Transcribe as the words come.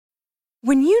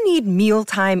When you need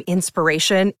mealtime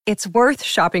inspiration, it's worth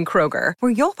shopping Kroger,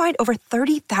 where you'll find over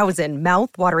 30,000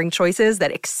 mouth-watering choices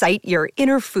that excite your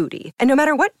inner foodie. And no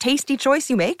matter what tasty choice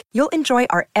you make, you'll enjoy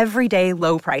our everyday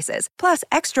low prices, plus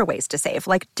extra ways to save,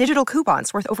 like digital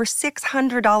coupons worth over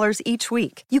 $600 each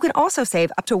week. You can also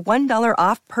save up to $1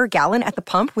 off per gallon at the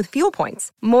pump with fuel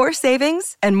points. More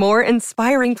savings and more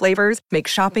inspiring flavors make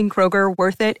shopping Kroger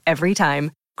worth it every time.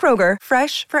 Kroger,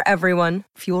 fresh for everyone.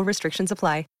 Fuel restrictions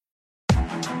apply.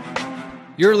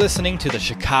 You're listening to the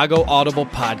Chicago Audible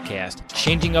podcast,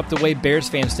 changing up the way Bears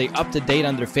fans stay up to date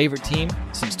on their favorite team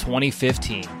since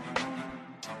 2015.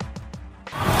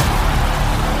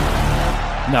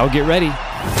 Now get ready,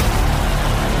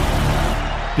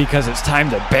 because it's time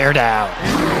to bear down.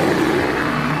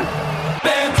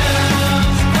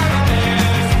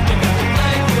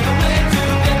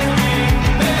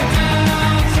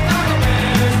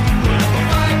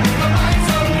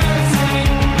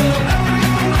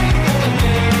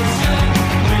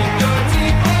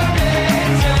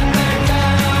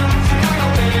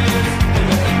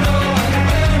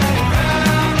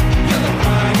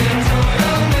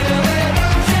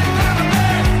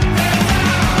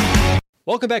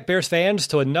 Welcome back, Bears fans,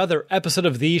 to another episode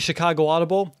of the Chicago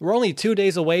Audible. We're only 2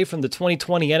 days away from the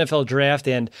 2020 NFL Draft,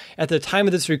 and at the time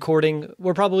of this recording,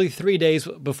 we're probably 3 days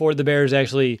before the Bears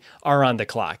actually are on the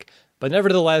clock. But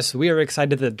nevertheless, we are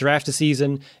excited that the draft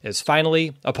season is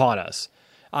finally upon us.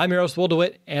 I'm your host, Will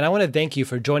DeWitt, and I want to thank you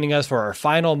for joining us for our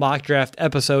final mock draft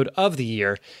episode of the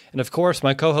year. And of course,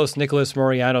 my co-host, Nicholas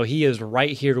Moriano, he is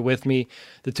right here with me.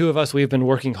 The two of us, we've been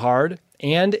working hard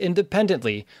and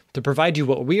independently to provide you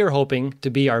what we are hoping to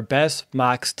be our best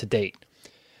mocks to date.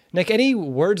 Nick, any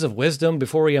words of wisdom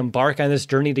before we embark on this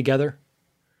journey together?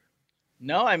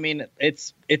 No, I mean,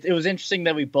 it was interesting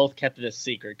that we both kept it a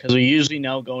secret, because we usually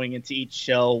know going into each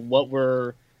show what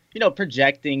we're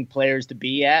projecting players to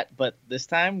be at, but this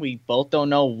time we both don't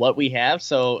know what we have,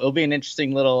 so it'll be an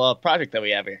interesting little project that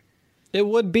we have here. It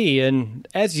would be, and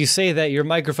as you say that, your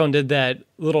microphone did that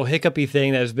little hiccupy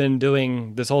thing that has been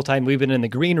doing this whole time we've been in the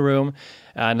green room,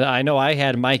 and I know I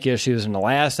had mic issues in the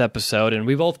last episode, and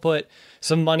we both put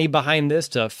some money behind this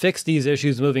to fix these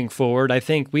issues moving forward. I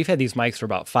think we've had these mics for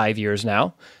about 5 years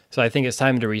now, so I think it's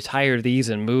time to retire these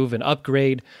and move and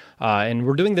upgrade. And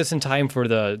we're doing this in time for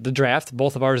the draft.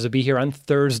 Both of ours will be here on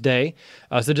Thursday.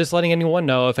 So just letting anyone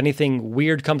know if anything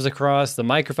weird comes across the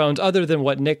microphones, other than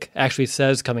what Nick actually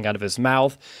says coming out of his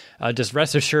mouth, just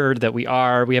rest assured that we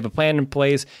have a plan in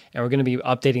place, and we're going to be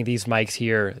updating these mics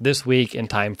here this week in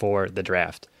time for the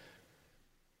draft.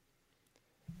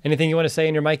 Anything you want to say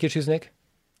in your mic issues, Nick?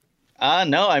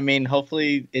 No, I mean,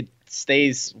 hopefully it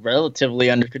stays relatively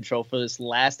under control for this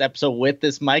last episode with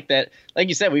this mic that, like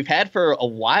you said, we've had for a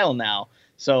while now.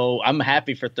 So I'm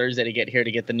happy for Thursday to get here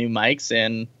to get the new mics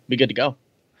and be good to go.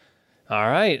 All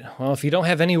right. Well, if you don't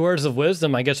have any words of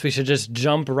wisdom, I guess we should just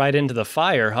jump right into the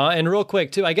fire, huh? And real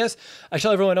quick, too, I guess I should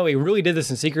let everyone know we really did this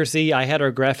in secrecy. I had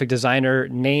our graphic designer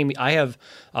name. I have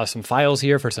some files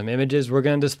here for some images we're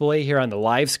going to display here on the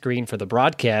live screen for the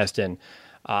broadcast, and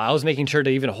I was making sure to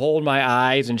even hold my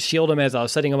eyes and shield them as I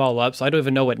was setting them all up, so I don't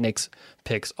even know what Nick's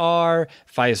picks are,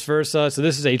 vice versa. So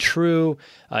this is a true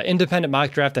independent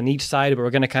mock draft on each side, but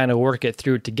we're going to kind of work it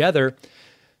through together.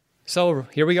 So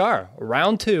here we are,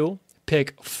 round 2,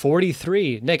 pick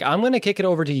 43. Nick, I'm going to kick it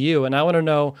over to you, and I want to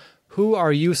know, who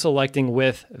are you selecting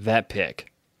with that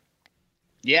pick?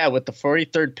 Yeah, with the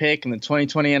 43rd pick in the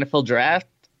 2020 NFL Draft,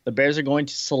 the Bears are going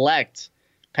to select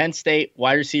Penn State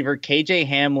wide receiver KJ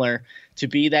Hamler to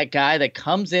be that guy that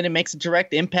comes in and makes a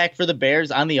direct impact for the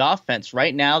Bears on the offense.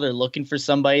 Right now, they're looking for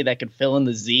somebody that can fill in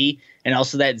the Z and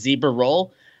also that zebra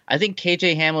role. I think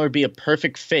KJ Hamler would be a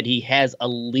perfect fit. He has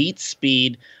elite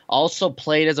speed, also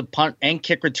played as a punt and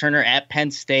kick returner at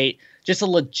Penn State. Just a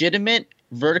legitimate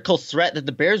vertical threat that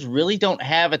the Bears really don't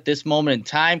have at this moment in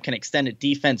time, can extend a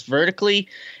defense vertically.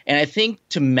 And I think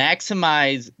to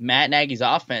maximize Matt Nagy's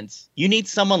offense, you need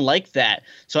someone like that.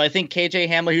 So I think KJ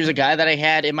Hamler, here's a guy that I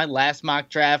had in my last mock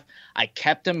draft. I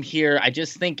kept him here. I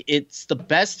just think it's the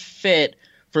best fit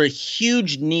for a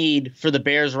huge need for the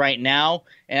Bears right now.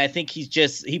 And I think he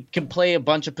can play a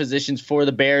bunch of positions for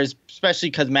the Bears, especially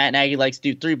because Matt Nagy likes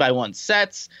to do 3x1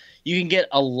 sets. You can get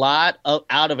a lot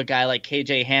out of a guy like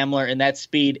KJ Hamler, and that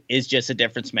speed is just a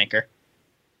difference maker.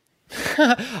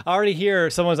 I already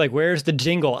hear someone's like, where's the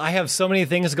jingle? I have so many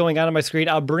things going on my screen.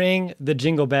 I'll bring the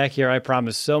jingle back here, I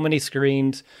promise. So many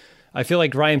screens. I feel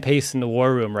like Ryan Pace in the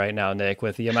war room right now, Nick,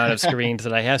 with the amount of screens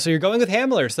that I have. So you're going with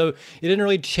Hamler. So you didn't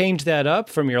really change that up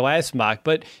from your last mock,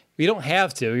 but you don't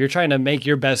have to. You're trying to make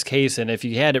your best case, and if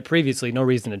you had it previously, no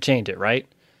reason to change it, right?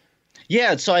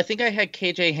 Yeah, so I think I had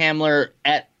KJ Hamler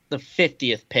at the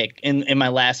 50th pick in my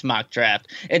last mock draft.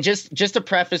 And just to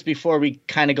preface before we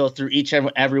kind of go through each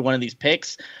and every one of these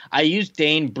picks, I used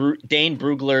Dane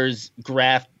Brugler's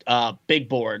draft big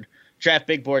board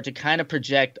to kind of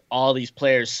project all these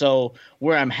players. So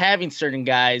where I'm having certain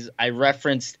guys, I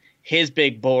referenced his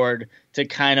big board to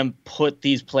kind of put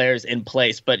these players in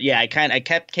place. But yeah, I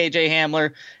kept KJ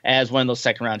Hamler as one of those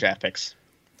second round draft picks.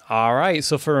 All right.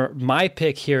 So for my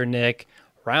pick here, Nick,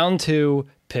 round 2,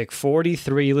 pick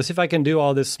 43. Let's see if I can do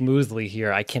all this smoothly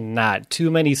here. I cannot.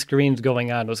 Too many screens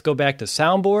going on. Let's go back to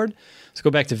soundboard. Let's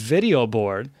go back to video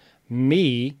board.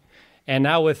 Me. And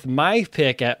now with my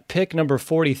pick at pick number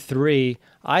 43,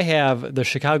 I have the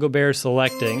Chicago Bears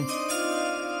selecting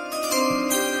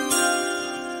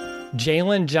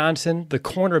Jalen Johnson, the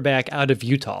cornerback out of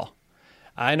Utah.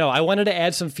 I know, I wanted to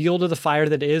add some fuel to the fire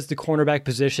that is the cornerback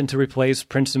position to replace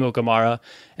Prince Amukamara.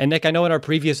 And Nick, I know in our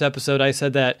previous episode I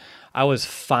said that I was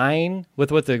fine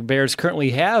with what the Bears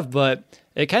currently have, but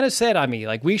it kind of said on me,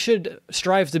 like, we should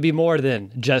strive to be more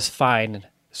than just fine.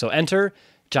 So enter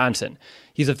Johnson.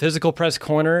 He's a physical press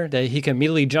corner that he can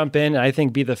immediately jump in and I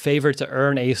think be the favorite to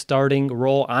earn a starting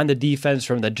role on the defense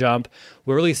from the jump.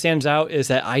 What really stands out is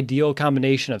that ideal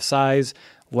combination of size,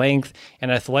 length,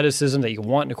 and athleticism that you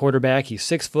want in a quarterback. He's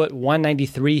 6 foot,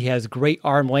 193. He has great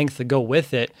arm length to go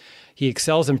with it. He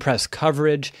excels in press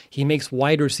coverage. He makes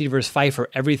wide receivers fight for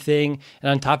everything.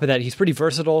 And on top of that, he's pretty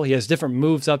versatile. He has different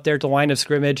moves up there to line of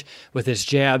scrimmage with his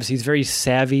jabs. He's very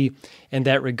savvy in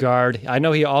that regard. I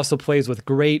know he also plays with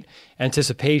great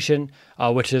anticipation,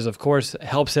 which is, of course,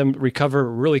 helps him recover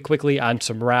really quickly on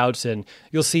some routes. And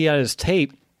you'll see on his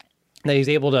tape that he's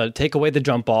able to take away the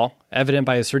jump ball, evident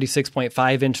by his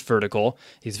 36.5-inch vertical.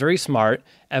 He's very smart,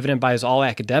 evident by his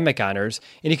all-academic honors,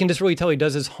 and you can just really tell he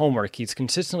does his homework. He's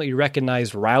consistently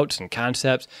recognized routes and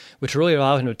concepts, which really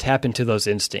allow him to tap into those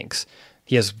instincts.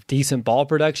 He has decent ball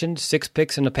production, 6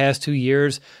 picks in the past 2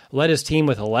 years, led his team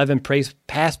with 11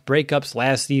 pass breakups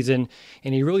last season,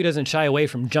 and he really doesn't shy away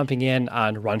from jumping in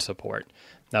on run support.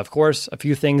 Now, of course, a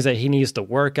few things that he needs to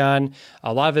work on.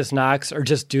 A lot of his knocks are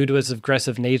just due to his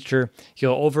aggressive nature.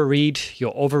 He'll overreach,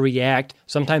 he'll overreact.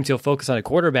 Sometimes he'll focus on a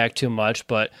quarterback too much,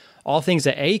 but all things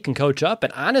that A, can coach up,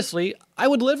 and honestly, I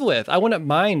would live with. I wouldn't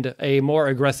mind a more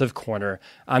aggressive corner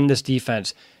on this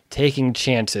defense taking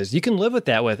chances. You can live with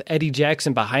that with Eddie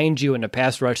Jackson behind you and the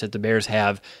pass rush that the Bears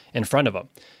have in front of him.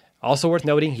 Also worth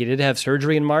noting, he did have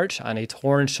surgery in March on a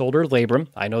torn shoulder labrum.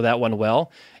 I know that one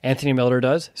well. Anthony Miller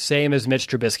does. Same as Mitch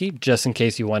Trubisky, just in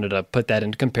case you wanted to put that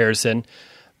into comparison.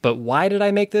 But why did I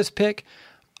make this pick?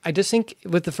 I just think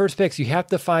with the first picks, you have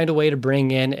to find a way to bring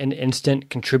in an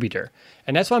instant contributor.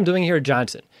 And that's what I'm doing here at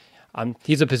Johnson.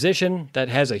 He's a position that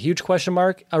has a huge question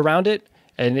mark around it.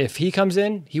 And if he comes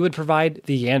in, he would provide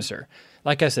the answer.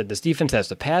 Like I said, this defense has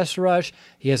the pass rush.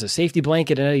 He has a safety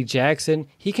blanket in Eddie Jackson.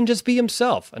 He can just be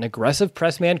himself, an aggressive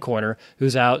press man corner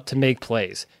who's out to make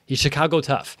plays. He's Chicago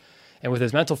tough. And with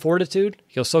his mental fortitude,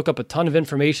 he'll soak up a ton of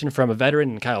information from a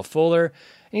veteran in Kyle Fuller.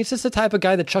 And he's just the type of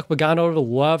guy that Chuck Pagano would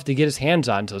love to get his hands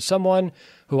on. So someone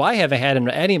who I haven't had in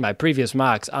any of my previous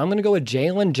mocks, I'm going to go with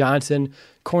Jalen Johnson,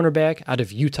 cornerback out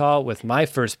of Utah, with my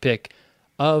first pick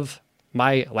of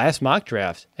my last mock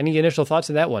draft. Any initial thoughts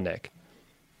on that one, Nick?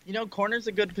 You know, corner's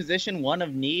a good position, one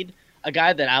of need. A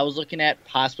guy that I was looking at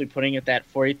possibly putting at that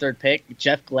 43rd pick,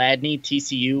 Jeff Gladney,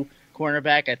 TCU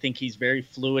cornerback. I think he's very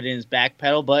fluid in his back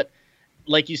pedal, but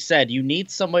like you said, you need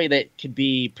somebody that could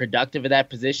be productive at that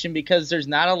position because there's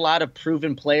not a lot of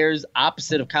proven players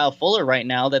opposite of Kyle Fuller right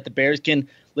now that the Bears can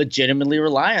legitimately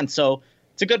rely on. So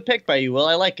it's a good pick by you, Will.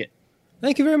 I like it.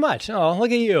 Thank you very much. Oh,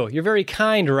 look at you. You're very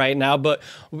kind right now, but,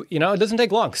 you know, it doesn't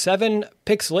take long. 7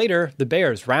 picks later, the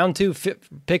Bears, round 2,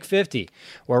 pick 50.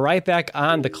 We're right back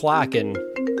on the clock, and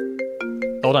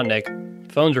hold on, Nick.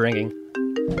 Phone's ringing.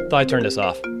 Thought I turned this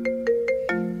off.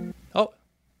 Oh,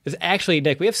 it's actually,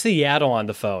 Nick, we have Seattle on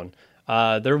the phone.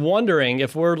 They're wondering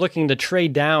if we're looking to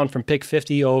trade down from pick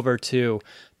 50 over to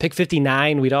pick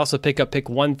 59. We'd also pick up pick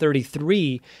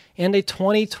 133 and a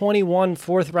 2021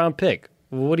 4th-round pick.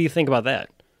 What do you think about that?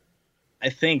 I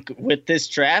think with this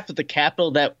draft, with the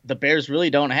capital that the Bears really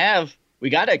don't have, we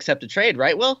got to accept a trade,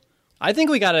 right, Will? I think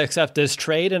we got to accept this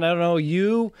trade, and I don't know,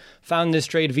 you found this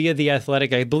trade via The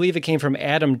Athletic. I believe it came from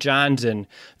Adam Johnson.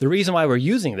 The reason why we're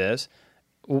using this,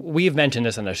 we've mentioned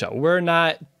this on the show. We're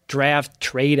not draft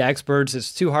trade experts.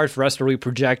 It's too hard for us to really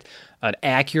project an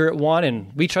accurate one,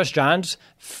 and we trust John's,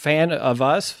 fan of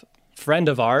us, friend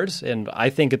of ours, and I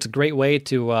think it's a great way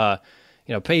to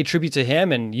pay tribute to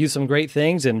him and use some great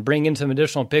things and bring in some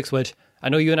additional picks, which I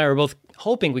know you and I are both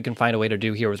hoping we can find a way to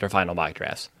do here with our final mock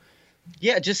drafts.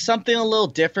 Yeah, just something a little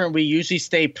different. We usually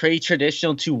stay pretty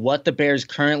traditional to what the Bears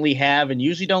currently have and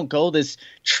usually don't go this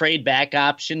trade back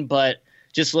option. But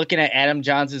just looking at Adam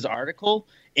Johns' article,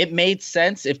 it made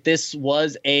sense if this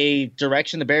was a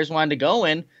direction the Bears wanted to go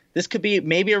in. This could be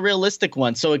maybe a realistic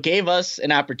one. So it gave us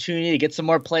an opportunity to get some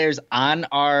more players on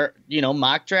our,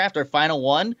 mock draft, our final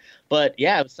one. But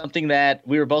yeah, it was something that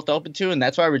we were both open to, and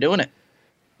that's why we're doing it.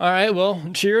 All right, well,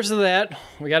 cheers to that.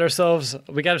 We got ourselves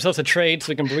a trade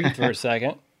so we can breathe for a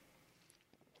second.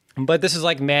 But this is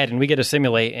like Madden. We get to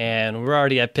simulate, and we're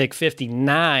already at pick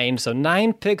 59. So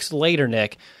 9 picks later,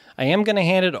 Nick, I am going to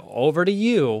hand it over to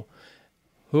you.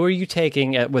 Who are you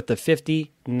taking with the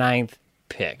 59th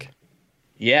pick?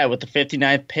 Yeah, with the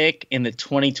 59th pick in the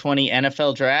 2020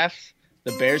 NFL Draft,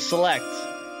 the Bears select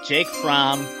Jake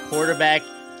Fromm, quarterback,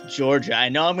 Georgia. I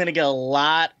know I'm going to get a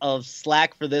lot of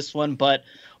slack for this one, but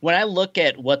when I look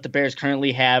at what the Bears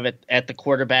currently have at the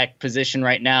quarterback position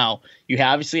right now, you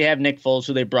obviously have Nick Foles,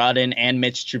 who they brought in, and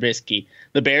Mitch Trubisky.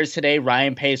 The Bears today,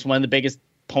 Ryan Pace, one of the biggest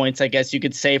points, I guess you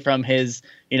could say, from his,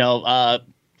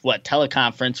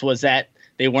 teleconference was that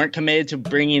they weren't committed to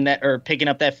bringing that or picking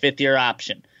up that fifth-year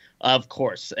option. Of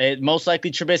course. Most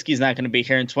likely Trubisky's not going to be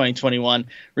here in 2021.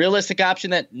 Realistic option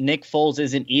that Nick Foles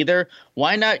isn't either.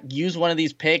 Why not use one of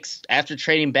these picks after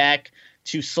trading back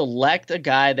to select a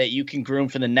guy that you can groom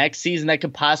for the next season that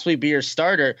could possibly be your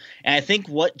starter? And I think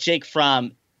what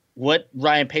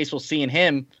Ryan Pace will see in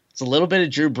him is a little bit of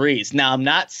Drew Brees. Now, I'm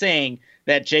not saying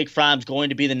that Jake Fromm's going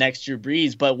to be the next Drew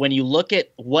Brees, but when you look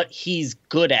at what he's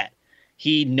good at,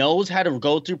 he knows how to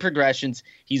go through progressions.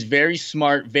 He's very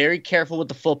smart, very careful with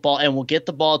the football, and will get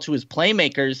the ball to his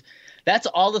playmakers. That's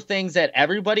all the things that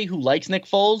everybody who likes Nick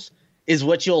Foles is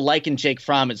what you'll like in Jake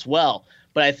Fromm as well.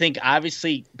 But I think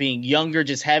obviously being younger,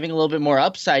 just having a little bit more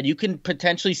upside, you can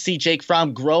potentially see Jake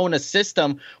Fromm grow in a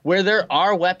system where there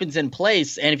are weapons in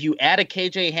place. And if you add a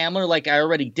KJ Hamler like I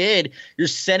already did, you're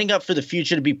setting up for the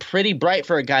future to be pretty bright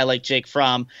for a guy like Jake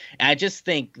Fromm. And I just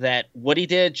think that what he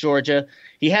did at Georgia,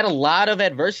 he had a lot of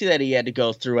adversity that he had to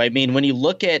go through. I mean, when you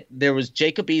look at, there was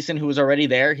Jacob Eason who was already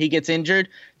there. He gets injured.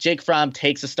 Jake Fromm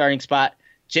takes a starting spot.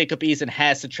 Jacob Eason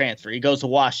has to transfer. He goes to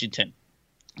Washington.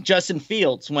 Justin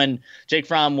Fields, when Jake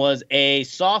Fromm was a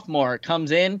sophomore,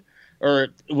 comes in,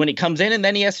 and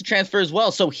then he has to transfer as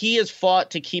well. So he has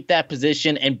fought to keep that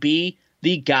position and be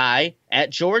the guy at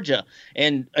Georgia.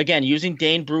 And again, using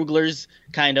Dane Brugler's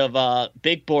kind of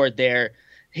big board there,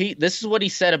 this is what he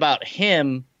said about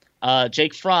him,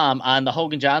 Jake Fromm, on the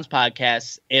Hogan Johns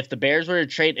podcast. If the Bears were to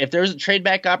trade, if there was a trade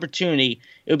back opportunity,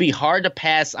 it would be hard to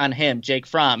pass on him, Jake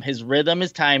Fromm. His rhythm,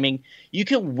 his timing, you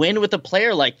can win with a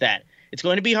player like that. It's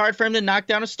going to be hard for him to knock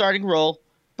down a starting role,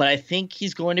 but I think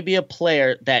he's going to be a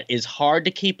player that is hard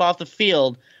to keep off the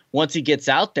field once he gets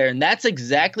out there. And that's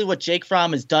exactly what Jake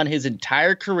Fromm has done his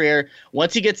entire career.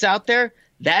 Once he gets out there,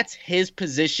 that's his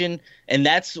position, and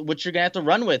that's what you're going to have to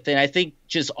run with. And I think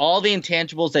just all the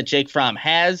intangibles that Jake Fromm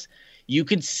has, you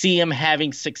can see him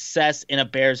having success in a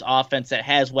Bears offense that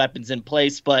has weapons in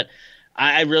place. But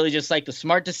I really just like the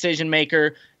smart decision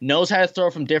maker, knows how to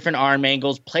throw from different arm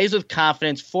angles, plays with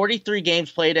confidence. 43 games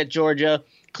played at Georgia,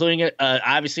 including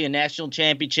obviously a national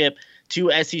championship, 2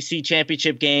 SEC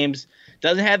championship games.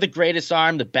 Doesn't have the greatest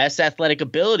arm, the best athletic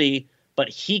ability, but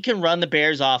he can run the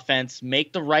Bears offense,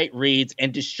 make the right reads,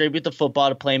 and distribute the football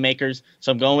to playmakers.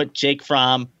 So I'm going with Jake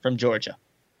Fromm from Georgia.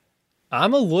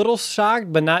 I'm a little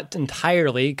shocked, but not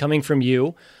entirely, coming from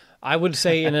you. I would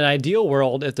say in an ideal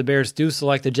world, if the Bears do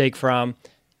select a Jake Fromm,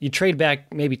 you trade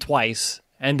back maybe twice,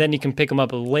 and then you can pick him up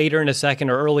later in the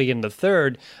second or early in the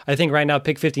third. I think right now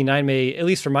pick 59 may, at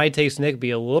least for my taste, Nick,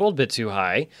 be a little bit too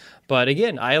high. But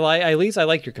again, at least I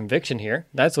like your conviction here.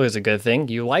 That's always a good thing.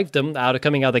 You liked him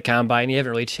coming out of the combine. You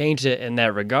haven't really changed it in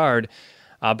that regard.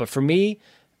 But for me,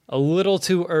 a little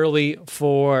too early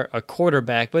for a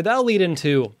quarterback. But that'll lead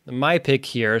into my pick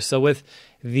here. So with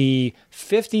the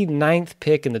 59th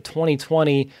pick in the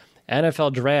 2020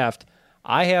 NFL Draft,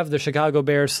 I have the Chicago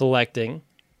Bears selecting,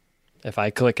 if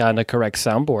I click on the correct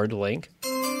soundboard link,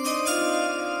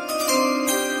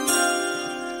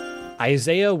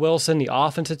 Isaiah Wilson, the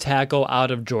offensive tackle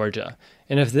out of Georgia.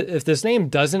 And if this name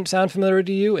doesn't sound familiar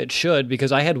to you, it should,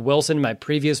 because I had Wilson in my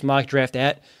previous mock draft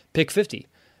at pick 50.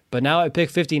 But now at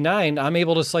pick 59, I'm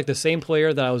able to select the same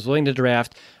player that I was willing to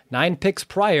draft 9 picks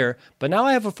prior, but now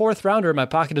I have a 4th rounder in my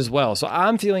pocket as well. So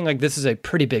I'm feeling like this is a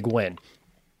pretty big win.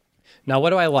 Now,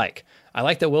 what do I like? I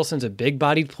like that Wilson's a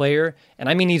big-bodied player, and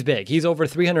I mean he's big. He's over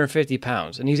 350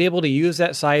 pounds, and he's able to use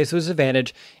that size to his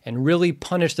advantage and really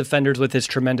punish defenders with his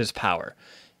tremendous power.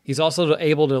 He's also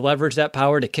able to leverage that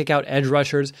power to kick out edge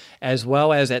rushers, as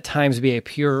well as at times be a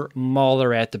pure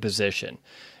mauler at the position.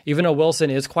 Even though Wilson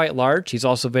is quite large, he's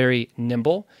also very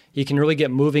nimble. He can really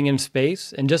get moving in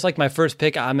space. And just like my first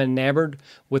pick, I'm enamored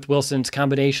with Wilson's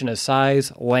combination of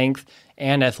size, length,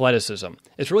 and athleticism.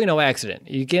 It's really no accident.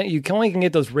 You can only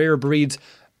get those rare breeds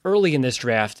early in this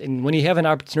draft, and when you have an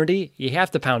opportunity, you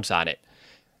have to pounce on it.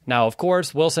 Now, of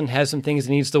course, Wilson has some things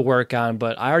he needs to work on,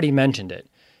 but I already mentioned it.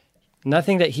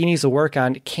 Nothing that he needs to work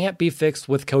on can't be fixed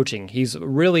with coaching. He's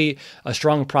really a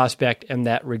strong prospect in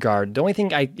that regard. The only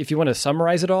thing, if you want to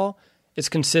summarize it all, is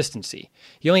consistency.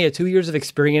 He only had 2 years of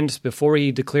experience before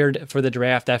he declared for the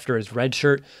draft after his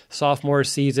redshirt sophomore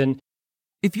season.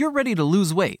 If you're ready to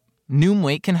lose weight, Noom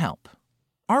Weight can help.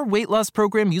 Our weight loss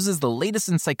program uses the latest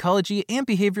in psychology and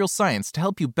behavioral science to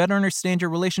help you better understand your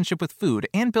relationship with food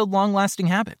and build long-lasting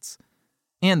habits.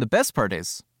 And the best part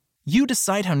is, you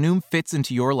decide how Noom fits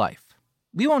into your life.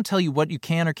 We won't tell you what you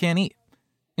can or can't eat.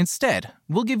 Instead,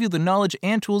 we'll give you the knowledge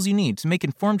and tools you need to make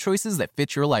informed choices that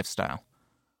fit your lifestyle.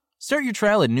 Start your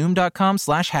trial at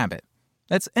Noom.com/habit.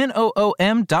 That's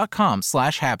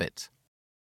NOOM.com/habit.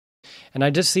 And I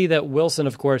just see that Wilson,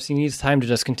 of course, he needs time to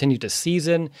just continue to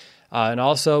season. And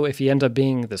also, if he ends up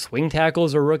being the swing tackle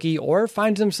as a rookie or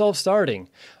finds himself starting,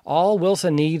 all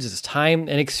Wilson needs is time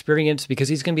and experience because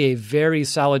he's going to be a very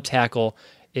solid tackle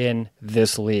in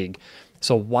this league.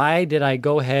 So why did I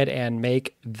go ahead and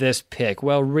make this pick?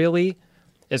 Well, really,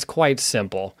 it's quite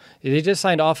simple. They just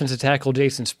signed offensive tackle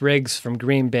Jason Spriggs from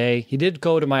Green Bay. He did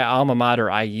go to my alma mater,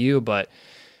 IU, but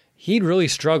he really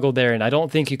struggled there, and I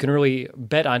don't think you can really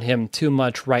bet on him too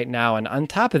much right now. And on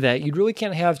top of that, you really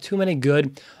can't have too many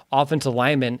good offensive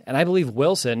linemen, and I believe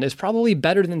Wilson is probably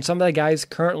better than some of the guys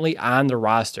currently on the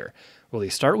roster. Will he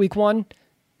start week 1?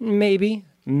 Maybe,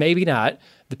 maybe not.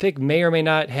 The pick may or may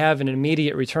not have an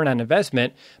immediate return on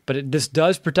investment, but this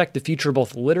does protect the future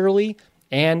both literally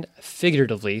and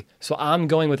figuratively. So I'm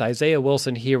going with Isaiah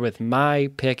Wilson here with my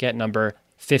pick at number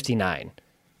 59.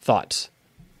 Thoughts?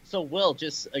 So, Will,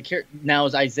 now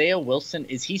is Isaiah Wilson,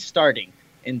 is he starting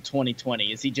in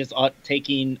 2020? Is he just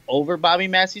taking over Bobby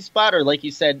Massey's spot? Or like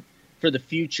you said, for the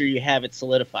future, you have it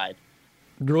solidified?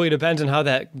 It really depends on how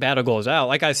that battle goes out.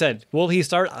 Like I said, will he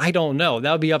start? I don't know.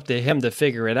 That would be up to him to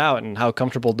figure it out and how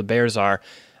comfortable the Bears are.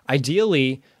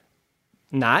 Ideally,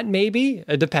 not maybe.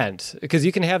 It depends. Because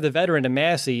you can have the veteran to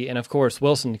Massey, and of course,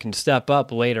 Wilson can step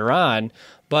up later on.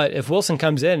 But if Wilson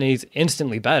comes in and he's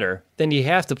instantly better, then you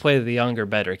have to play the younger,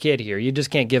 better kid here. You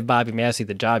just can't give Bobby Massey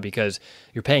the job because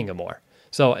you're paying him more.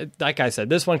 So, like I said,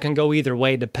 this one can go either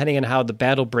way depending on how the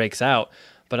battle breaks out.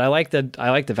 But I like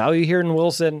the value here in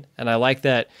Wilson, and I like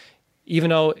that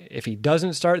even though if he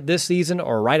doesn't start this season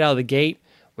or right out of the gate,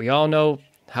 we all know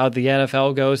how the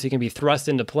NFL goes. He can be thrust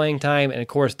into playing time, and of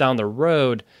course down the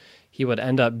road, he would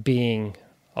end up being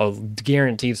a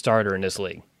guaranteed starter in this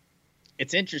league.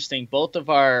 It's interesting. Both of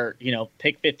our,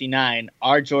 pick 59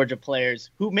 are Georgia players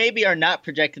who maybe are not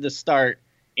projected to start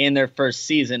in their first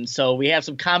season. So we have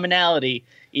some commonality,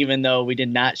 even though we did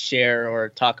not share or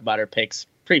talk about our picks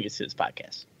previous to this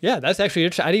podcast. Yeah, that's actually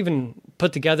interesting. I didn't even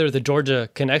put together the Georgia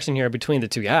connection here between the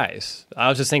two guys. I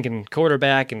was just thinking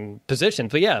quarterback and position.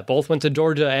 But yeah, both went to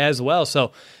Georgia as well.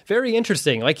 So very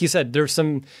interesting. Like you said, there's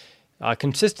some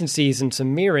consistencies and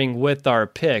some mirroring with our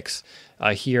picks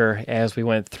here as we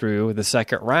went through the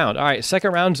second round. All right,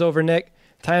 second round's over, Nick.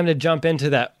 Time to jump into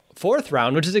that fourth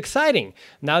round, which is exciting.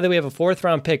 Now that we have a fourth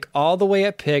round pick all the way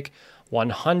at pick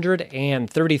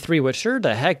 133, which sure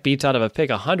the heck beats out of a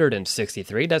pick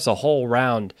 163. That's a whole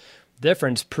round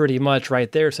difference pretty much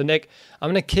right there. So, Nick, I'm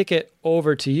going to kick it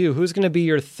over to you. Who's going to be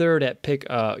your third at pick?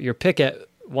 Your pick at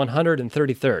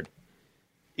 133rd?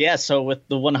 Yeah, so with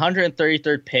the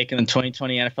 133rd pick in the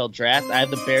 2020 NFL Draft, I have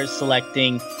the Bears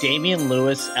selecting Damian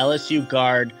Lewis, LSU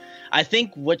guard. I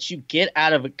think what you get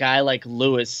out of a guy like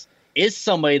Lewis is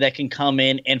somebody that can come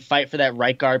in and fight for that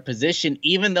right guard position,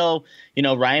 even though,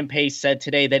 Ryan Pace said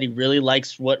today that he really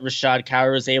likes what Rashad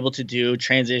Cowher was able to do,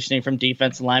 transitioning from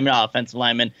defensive lineman to offensive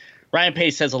lineman. Ryan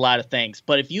Pace says a lot of things,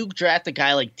 but if you draft a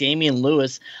guy like Damian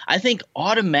Lewis, I think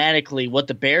automatically what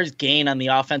the Bears gain on the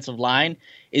offensive line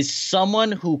is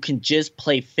someone who can just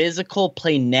play physical,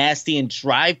 play nasty, and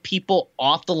drive people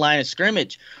off the line of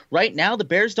scrimmage. Right now, the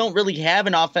Bears don't really have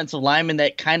an offensive lineman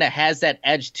that kind of has that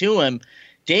edge to him.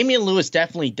 Damian Lewis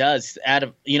definitely does.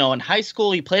 In high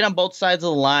school, he played on both sides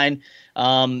of the line.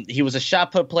 He was a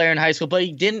shot put player in high school, but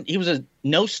he was a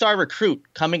no-star recruit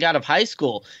coming out of high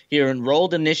school. He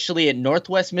enrolled initially at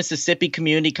Northwest Mississippi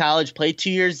Community College, played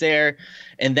 2 years there,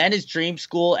 and then his dream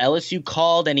school, LSU,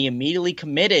 called, and he immediately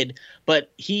committed.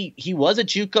 But he was a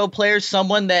JUCO player,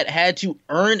 someone that had to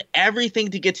earn everything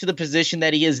to get to the position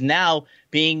that he is now,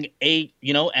 being a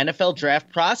NFL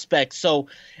draft prospect. So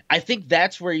I think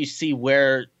that's where you see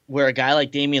where where a guy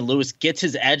like Damian Lewis gets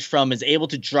his edge from, is able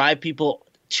to drive people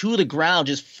to the ground,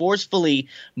 just forcefully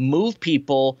move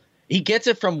people. He gets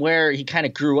it from where he kind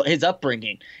of grew, his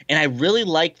upbringing. And I really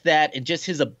like that, and just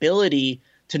his ability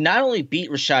to not only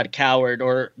beat Rashad Coward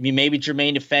or maybe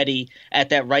Jermaine Ifedi at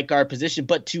that right guard position,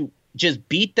 but to just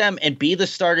beat them and be the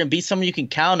starter and be someone you can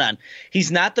count on.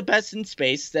 He's not the best in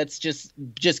space. That's just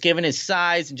given his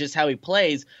size and just how he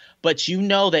plays. But you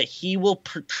know that he will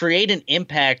create an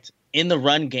impact in the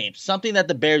run game, something that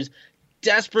the Bears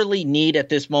desperately need at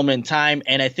this moment in time.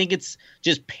 And I think it's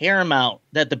just paramount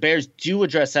that the Bears do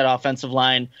address that offensive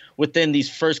line within these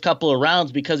first couple of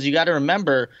rounds, because you got to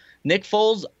remember, Nick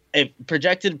Foles,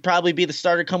 projected to probably be the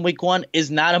starter come week 1, is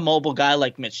not a mobile guy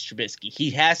like Mitch Trubisky. He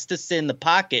has to sit in the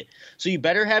pocket. So you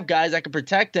better have guys that can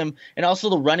protect him. And also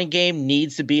the running game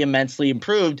needs to be immensely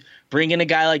improved. Bring in a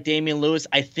guy like Damian Lewis.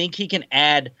 I think he can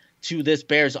add to this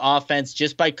Bears offense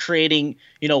just by creating,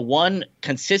 one,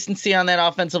 consistency on that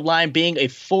offensive line, being a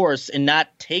force and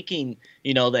not taking,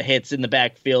 the hits in the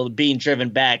backfield, being driven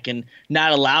back and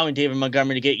not allowing David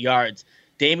Montgomery to get yards.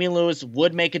 Damian Lewis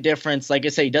would make a difference. Like I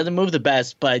say, he doesn't move the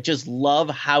best, but I just love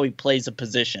how he plays a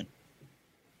position.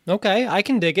 Okay, I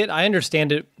can dig it. I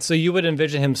understand it. So you would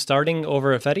envision him starting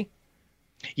over Ifedi?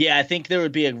 Yeah, I think there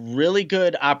would be a really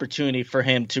good opportunity for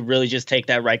him to really just take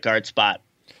that right guard spot.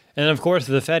 And of course,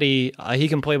 with Ifedi, he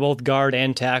can play both guard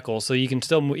and tackle, so you can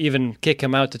still even kick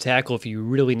him out to tackle if you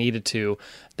really needed to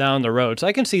down the road. So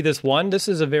I can see this one. This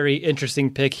is a very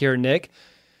interesting pick here, Nick.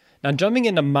 Now, jumping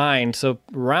into mine, so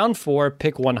round 4,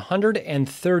 pick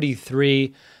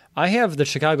 133, I have the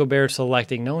Chicago Bears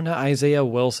selecting, not Isaiah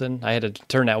Wilson. I had to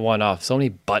turn that one off. So many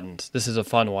buttons. This is a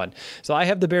fun one. So I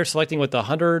have the Bears selecting with the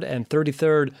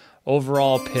 133rd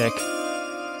overall pick,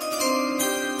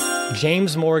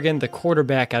 James Morgan, the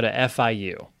quarterback out of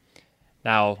FIU.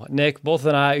 Now, Nick, both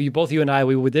you and I,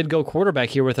 we did go quarterback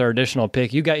here with our additional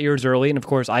pick. You got yours early, and of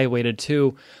course, I waited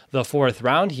to the 4th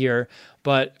round here.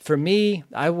 But for me,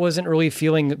 I wasn't really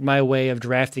feeling my way of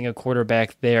drafting a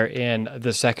quarterback there in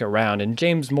the 2nd round. And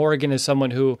James Morgan is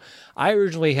someone who I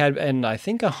originally had in, I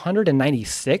think,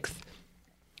 196th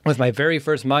with my very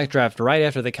first mock draft right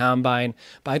after the combine.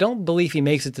 But I don't believe he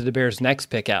makes it to the Bears' next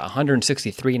pick at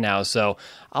 163 now. So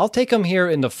I'll take him here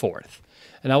in the 4th.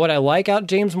 And now what I like out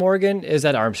James Morgan is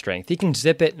that arm strength. He can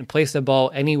zip it and place the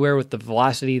ball anywhere with the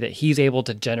velocity that he's able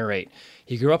to generate.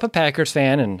 He grew up a Packers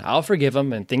fan, and I'll forgive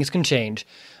him, and things can change.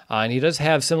 And he does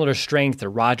have similar strength to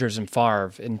Rodgers and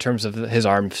Favre in terms of his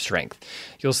arm strength.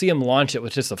 You'll see him launch it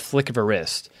with just a flick of a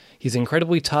wrist. He's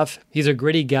incredibly tough. He's a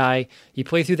gritty guy. He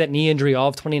played through that knee injury all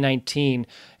of 2019,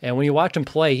 and when you watch him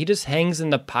play, he just hangs in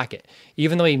the pocket,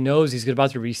 even though he knows he's about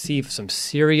to receive some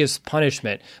serious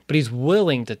punishment, but he's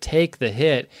willing to take the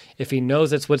hit if he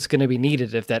knows that's what's going to be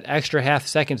needed, if that extra half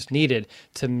second's needed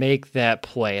to make that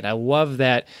play. And I love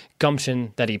that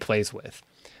gumption that he plays with.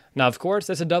 Now, of course,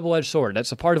 that's a double-edged sword.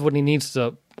 That's a part of what he needs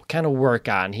to kind of work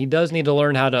on. He does need to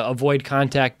learn how to avoid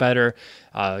contact better,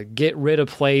 get rid of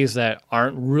plays that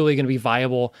aren't really going to be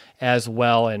viable as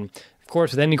well. And, of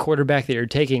course, with any quarterback that you're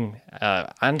taking,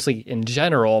 honestly, in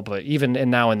general, but even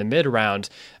now in the mid-rounds,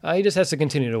 he just has to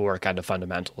continue to work on the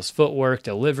fundamentals, footwork,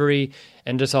 delivery,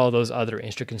 and just all those other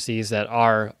intricacies that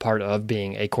are part of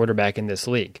being a quarterback in this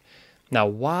league. Now,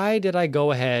 why did I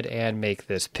go ahead and make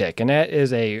this pick? And that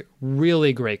is a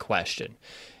really great question.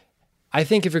 I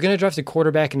think if you're going to draft a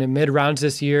quarterback in the mid-rounds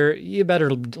this year, you better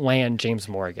land James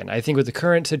Morgan. I think with the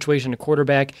current situation at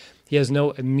quarterback, he has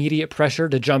no immediate pressure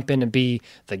to jump in and be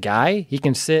the guy. He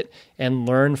can sit and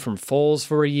learn from Foles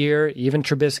for a year, even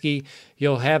Trubisky.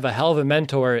 You'll have a hell of a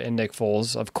mentor in Nick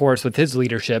Foles, of course, with his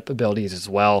leadership abilities as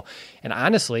well. And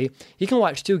honestly, he can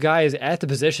watch 2 guys at the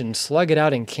position slug it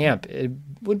out in camp. It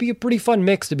would be a pretty fun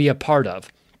mix to be a part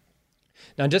of.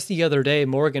 Now, just the other day,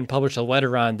 Morgan published a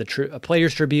letter on the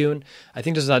Players Tribune. I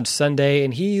think this was on Sunday,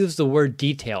 and he used the word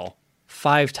detail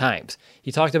 5 times.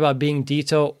 He talked about being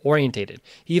detail-orientated.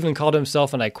 He even called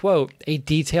himself, and I quote, a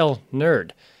detail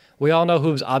nerd. We all know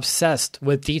who's obsessed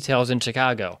with details in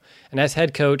Chicago, and that's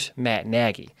head coach Matt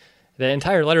Nagy. The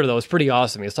entire letter, though, is pretty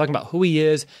awesome. He was talking about who he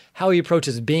is, how he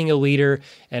approaches being a leader,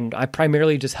 and I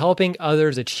primarily just helping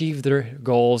others achieve their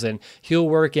goals. And he'll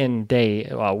work day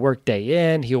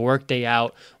in, he'll work day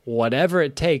out, whatever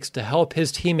it takes to help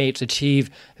his teammates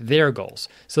achieve their goals.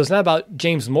 So it's not about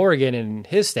James Morgan and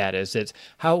his status. It's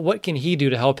what can he do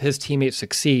to help his teammates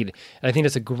succeed? And I think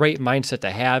it's a great mindset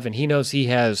to have. And he knows he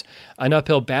has an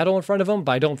uphill battle in front of him,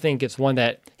 but I don't think it's one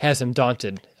that has him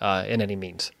daunted in any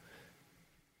means.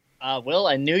 Will,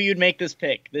 I knew you'd make this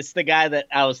pick. This is the guy that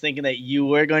I was thinking that you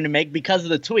were going to make because of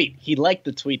the tweet. He liked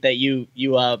the tweet that you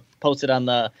posted on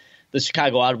the the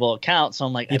Chicago Audible account. So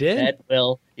I'm like, He did? bet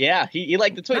Will. Yeah, he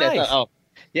liked the tweet. Nice. I thought,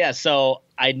 yeah. So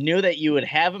I knew that you would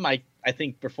have him. I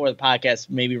think before the podcast,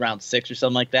 maybe round 6 or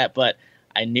something like that. But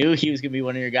I knew he was going to be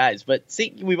one of your guys. But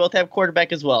see, we both have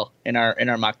quarterback as well in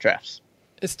our mock drafts.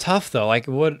 It's tough, though. Like,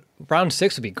 round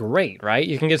 6 would be great, right?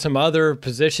 You can get some other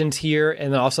positions here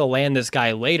and then also land this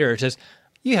guy later. It's just,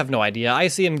 you have no idea. I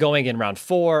see him going in round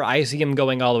 4. I see him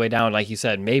going all the way down, like you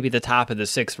said, maybe the top of the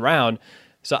 6th round.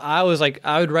 So I was like,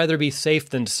 I would rather be safe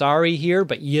than sorry here,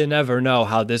 but you never know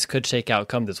how this could shake out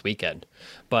come this weekend.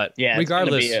 But yeah,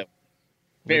 regardless, it's be a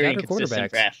very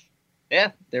inconsistent draft.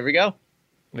 Yeah, there we go.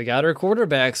 We got our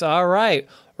quarterbacks. All right.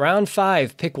 Round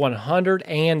 5, pick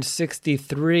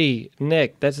 163.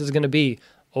 Nick, this is going to be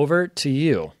over to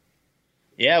you.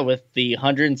 Yeah, with the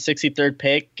 163rd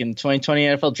pick in 2020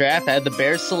 NFL Draft, I had the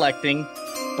Bears selecting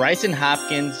Bryson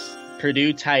Hopkins,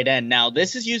 Purdue tight end. Now,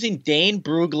 this is using Dane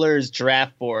Brugler's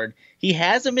draft board. He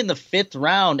has him in the 5th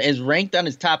round as ranked on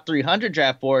his top 300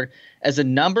 draft board as a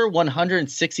number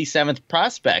 167th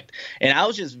prospect. And I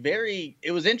was just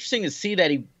it was interesting to see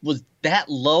that he was that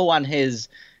low on his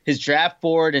draft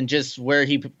board and just where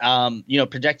he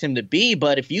projected him to be.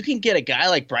 But if you can get a guy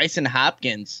like Bryson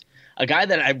Hopkins, a guy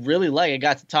that I really like, I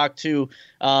got to talk to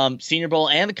Senior Bowl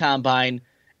and the Combine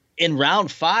in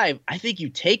round 5, I think you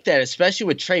take that, especially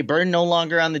with Trey Burton no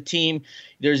longer on the team.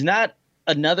 There's not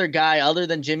another guy other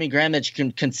than Jimmy Graham that you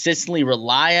can consistently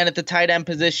rely on at the tight end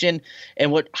position.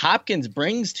 And what Hopkins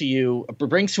brings to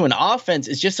an offense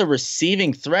is just a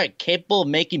receiving threat capable of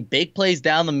making big plays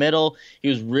down the middle.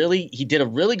 He did a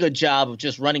really good job of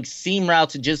just running seam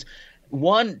routes and just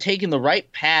taking the right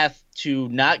path to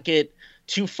not get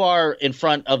too far in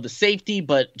front of the safety,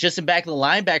 but just in back of the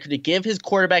linebacker to give his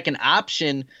quarterback an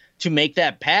option to make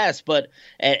that pass.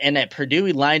 And at Purdue,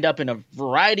 he lined up in a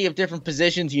variety of different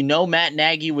positions. Matt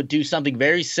Nagy would do something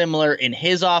very similar in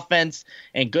his offense,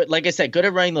 and good, like I said, good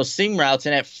at running those seam routes.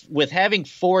 And with having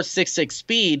 4.66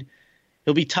 speed,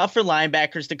 he'll be tough for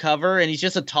linebackers to cover, and he's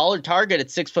just a taller target at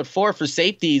 6'4" for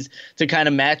safeties to kind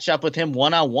of match up with him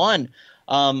one-on-one.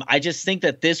 I just think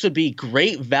that this would be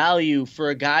great value for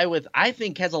a guy I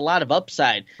think has a lot of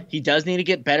upside. He does need to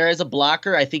get better as a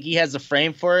blocker. I think he has the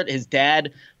frame for it. His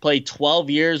dad played 12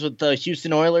 years with the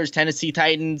Houston Oilers, Tennessee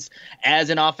Titans as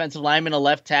an offensive lineman, a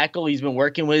left tackle. He's been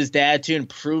working with his dad to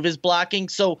improve his blocking.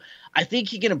 So I think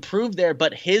he can improve there,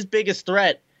 but his biggest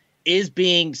threat is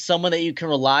being someone that you can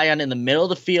rely on in the middle of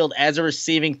the field as a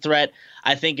receiving threat.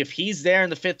 I think if he's there in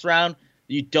the 5th round,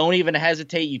 you don't even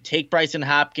hesitate. You take Bryson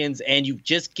Hopkins and you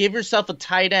just give yourself a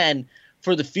tight end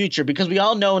for the future, because we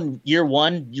all know in year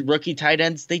 1, rookie tight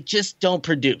ends, they just don't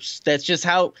produce. That's just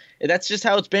how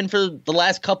it's been for the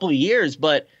last couple of years.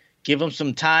 But give him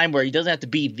some time where he doesn't have to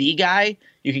be the guy.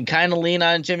 You can kind of lean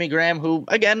on Jimmy Graham, who,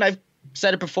 again, I've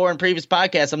said it before in previous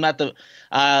podcasts, I'm not the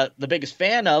biggest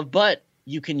fan of, but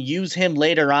you can use him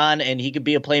later on and he could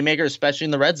be a playmaker, especially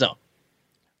in the red zone.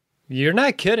 You're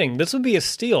not kidding. This would be a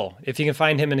steal if you can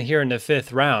find him in the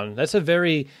 5th round. That's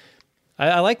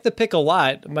I like the pick a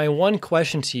lot. My one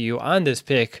question to you on this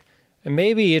pick, and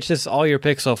maybe it's just all your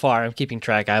picks so far. I'm keeping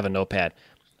track. I have a notepad.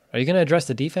 Are you going to address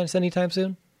the defense anytime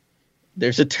soon?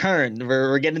 There's a turn.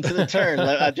 We're getting to the turn.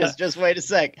 just wait a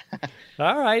sec.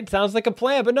 All right. Sounds like a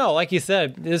plan. But no, like you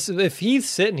said, if he's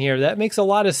sitting here, that makes a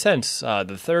lot of sense. The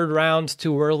 3rd round's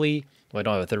too early. Well, I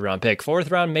don't have a 3rd round pick.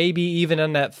 4th round, maybe even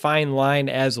on that fine line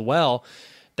as well.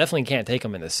 Definitely can't take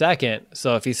him in the 2nd.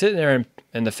 So if he's sitting there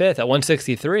in the 5th at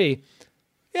 163,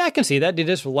 yeah, I can see that. They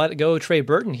just let go Trey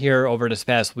Burton here over this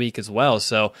past week as well.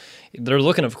 So they're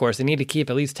looking, of course, they need to keep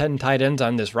at least 10 tight ends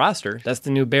on this roster. That's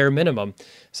the new bare minimum.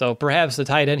 So perhaps the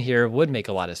tight end here would make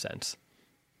a lot of sense.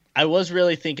 I was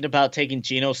really thinking about taking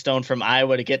Geno Stone from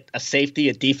Iowa to get a safety,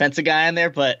 a defensive guy in there.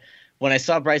 But when I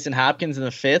saw Bryson Hopkins in the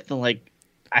 5th, I'm like,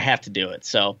 I have to do it.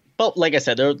 So, but like I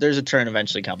said, there's a turn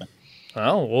eventually coming.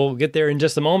 Oh, we'll get there in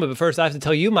just a moment. But first, I have to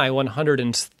tell you my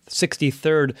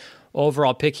 163rd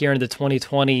overall pick here in the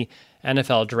 2020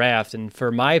 NFL Draft. And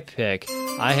for my pick,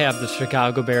 I have the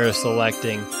Chicago Bears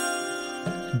selecting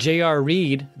J.R.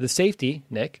 Reed, the safety,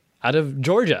 Nick, out of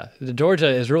Georgia. Georgia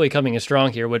is really coming in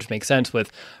strong here, which makes sense with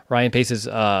Ryan Pace's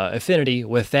affinity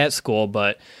with that school.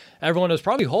 But everyone was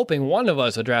probably hoping one of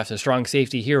us would draft a strong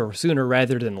safety here sooner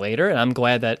rather than later. And I'm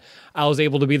glad that I was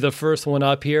able to be the first one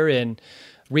up here. And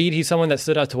Reed, he's someone that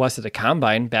stood out to us at the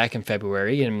Combine back in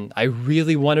February. And I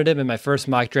really wanted him in my first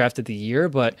mock draft of the year,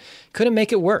 but couldn't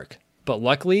make it work. But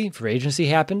luckily, free agency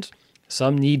happened.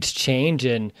 Some needs change.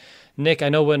 And Nick, I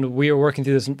know when we were working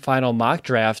through this final mock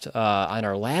draft on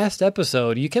our last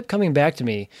episode, you kept coming back to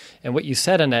me, and what you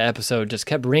said on that episode just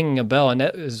kept ringing a bell, and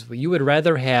that is you would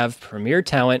rather have premier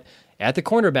talent at the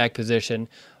cornerback position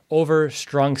over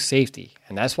strong safety.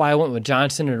 And that's why I went with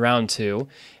Johnson in round 2.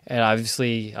 And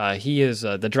obviously, he is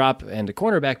the drop and the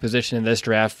cornerback position in this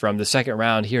draft from the 2nd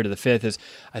round here to the 5th is,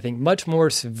 I think, much more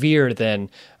severe than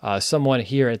someone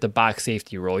here at the box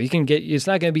safety role. You can get, it's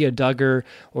not going to be a Duggar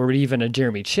or even a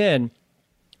Jeremy Chin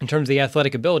in terms of the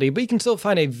athletic ability, but you can still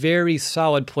find a very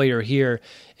solid player here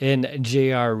in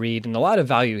J.R. Reed, and a lot of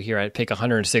value here at pick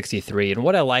 163. And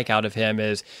what I like out of him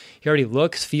is he already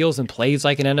looks, feels, and plays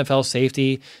like an NFL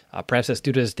safety. Perhaps that's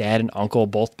due to his dad and uncle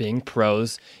both being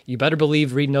pros. You better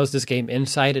believe Reed knows this game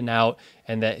inside and out,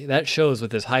 and that shows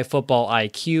with his high football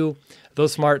IQ.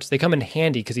 Those smarts, they come in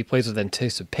handy because he plays with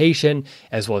anticipation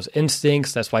as well as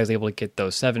instincts. That's why he's able to get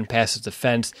those 7 passes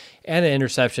defense and an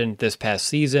interception this past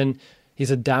season. He's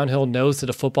a downhill nose to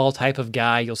the football type of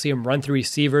guy. You'll see him run through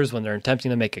receivers when they're attempting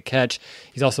to make a catch.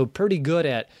 He's also pretty good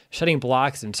at shutting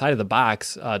blocks inside of the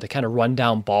box to kind of run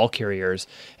down ball carriers.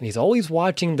 And he's always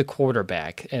watching the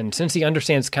quarterback. And since he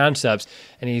understands concepts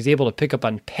and he's able to pick up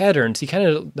on patterns, he kind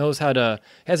of knows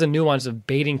has a nuance of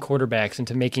baiting quarterbacks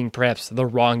into making perhaps the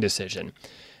wrong decision.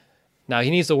 Now he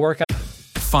needs to work on.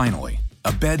 Finally,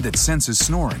 a bed that senses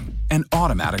snoring and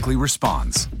automatically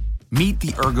responds. Meet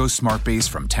the Ergo Smart Base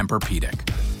from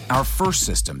Tempur-Pedic, our first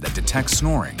system that detects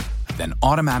snoring, then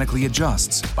automatically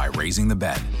adjusts by raising the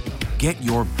bed. Get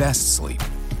your best sleep,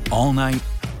 all night,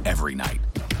 every night.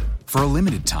 For a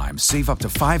limited time, save up to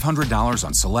 $500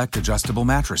 on select adjustable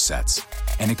mattress sets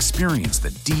and experience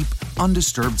the deep,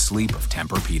 undisturbed sleep of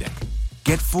Tempur-Pedic.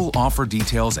 Get full offer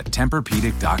details at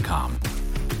TempurPedic.com.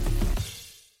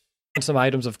 Some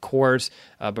items, of course,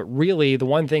 but really the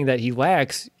one thing that he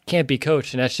lacks can't be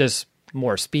coached, and that's just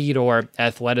more speed or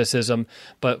athleticism.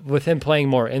 But with him playing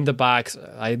more in the box,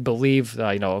 I believe,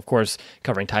 of course,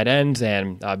 covering tight ends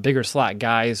and bigger slot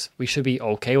guys, we should be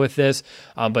okay with this.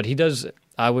 But he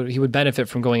would benefit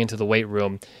from going into the weight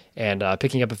room and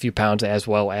picking up a few pounds as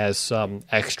well as some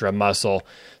extra muscle.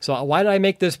 So why did I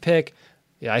make this pick?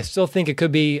 Yeah, I still think it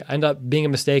could end up being a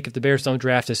mistake if the Bears don't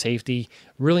draft a safety.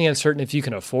 Really uncertain if you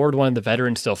can afford one of the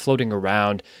veterans still floating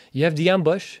around. You have Deion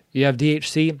Bush, you have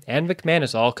DHC, and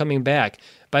McManus all coming back.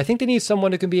 But I think they need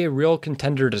someone who can be a real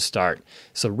contender to start.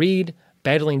 So Reed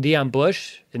battling Deion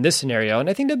Bush in this scenario, and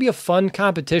I think that'd be a fun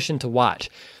competition to watch.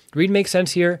 Reed makes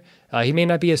sense here. He may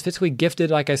not be as physically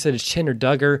gifted, like I said, as Chin or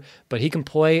Duggar, but he can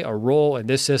play a role in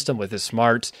this system with his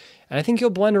smarts, and I think he'll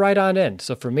blend right on in.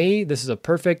 So for me, this is a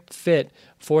perfect fit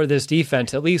for this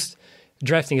defense, at least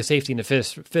drafting a safety in the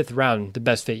fifth round, the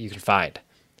best fit you can find.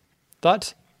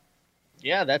 Thoughts?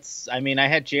 Yeah, I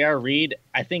had J.R. Reed,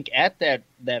 I think, at that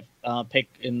pick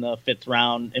in the 5th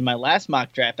round in my last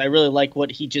mock draft. I really like what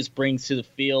he just brings to the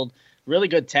field. Really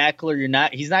good tackler.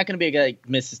 He's not going to be a guy that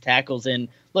misses tackles. And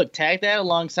look, tag that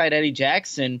alongside Eddie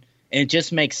Jackson, and it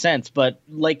just makes sense. But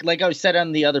like I said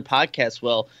on the other podcast,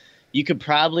 Will, you could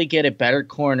probably get a better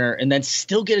corner and then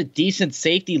still get a decent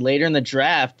safety later in the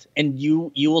draft, and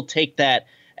you will take that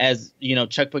as,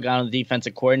 Chuck Pagano, the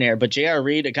defensive coordinator. But J.R.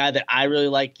 Reed, a guy that I really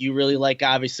like, you really like,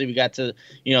 obviously we got to,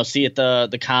 see at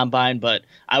the combine, but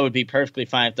I would be perfectly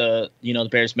fine if the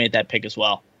Bears made that pick as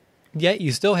well. Yet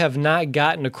you still have not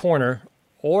gotten a corner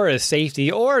or a safety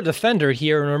or a defender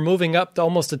here, and we're moving up to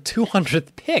almost the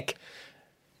 200th pick.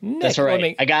 That's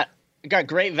right. I got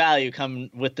great value coming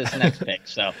with this next pick.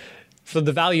 So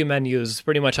the value menu is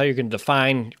pretty much how you're going to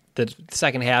define the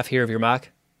second half here of your mock?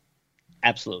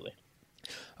 Absolutely.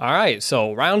 All right,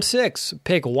 so round 6,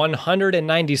 pick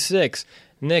 196.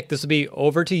 Nick, this will be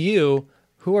over to you.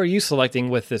 Who are you selecting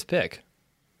with this pick?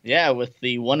 Yeah, with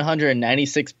the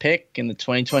 196th pick in the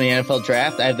 2020 NFL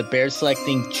Draft, I have the Bears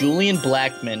selecting Julian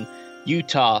Blackmon,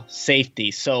 Utah safety.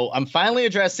 So I'm finally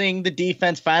addressing the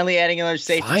defense, finally adding another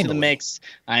safety to the mix.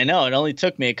 I know, it only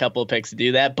took me a couple of picks to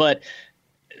do that, but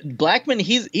Blackmon,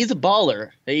 he's a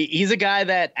baller. He's a guy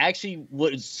that actually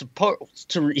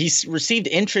he received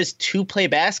interest to play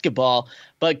basketball,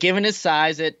 but given his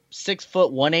size at 6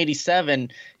 foot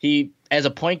 187, as a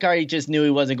point guard, he just knew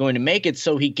he wasn't going to make it,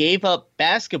 so he gave up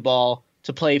basketball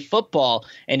to play football.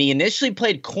 And he initially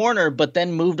played corner, but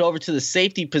then moved over to the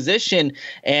safety position,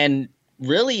 and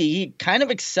really he kind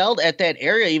of excelled at that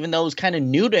area, even though it was kind of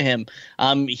new to him.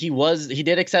 He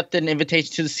did accept an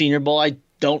invitation to the Senior Bowl. I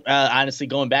don't honestly,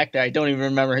 going back there, I don't even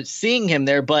remember seeing him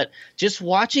there, but just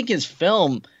watching his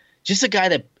film, just a guy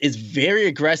that is very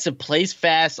aggressive, plays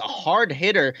fast, a hard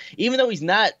hitter. Even though he's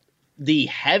not the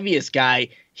heaviest guy,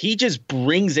 he just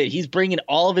brings it. He's bringing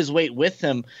all of his weight with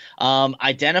him.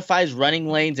 Identifies running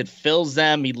lanes and fills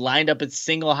them. He lined up at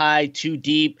single high, 2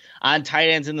 deep, on tight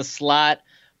ends in the slot.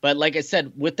 But like I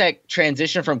said, with that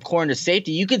transition from corner to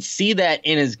safety, you could see that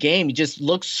in his game. He just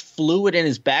looks fluid in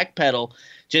his back pedal.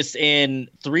 Just in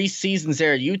 3 seasons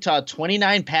there at Utah,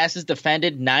 29 passes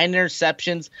defended, 9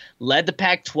 interceptions, led the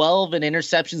Pac-12 in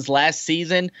interceptions last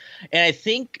season. And I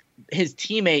think his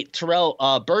teammate, Terrell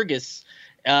Burgess,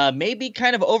 may be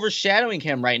kind of overshadowing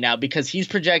him right now because he's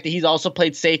projected. He's also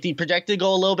played safety, projected to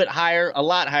go a little bit higher, a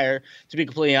lot higher, to be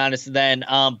completely honest, than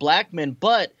Blackman.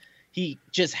 But he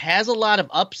just has a lot of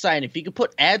upside. If he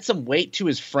could add some weight to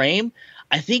his frame,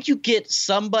 I think you get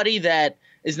somebody that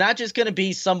is not just going to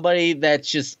be somebody that's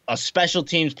just a special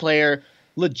teams player,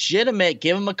 legitimate.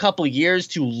 Give him a couple years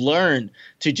to learn,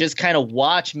 to just kind of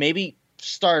watch, maybe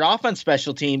start off on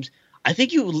special teams. I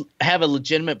think you have a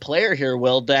legitimate player here,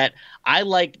 Will, that I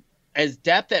like as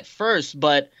depth at first,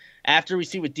 but after we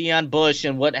see with Deion Bush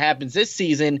and what happens this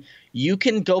season, you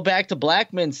can go back to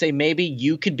Blackman and say maybe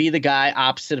you could be the guy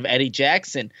opposite of Eddie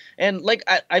Jackson. And like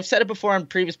I've said it before on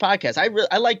previous podcasts,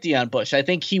 I like Deion Bush. I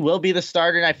think he will be the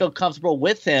starter, and I feel comfortable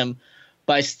with him.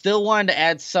 But I still wanted to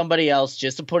add somebody else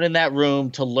just to put in that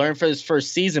room to learn for his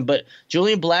first season. But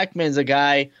Julian Blackman's a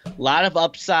guy, a lot of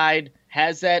upside,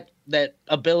 has that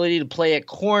ability to play at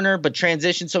corner, but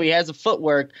transition, so he has the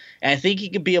footwork, and I think he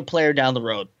could be a player down the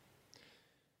road.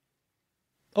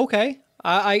 Okay.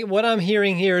 What I'm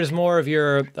hearing here is more of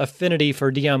your affinity for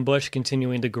Deion Bush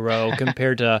continuing to grow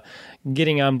compared to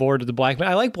getting on board with the Blackman.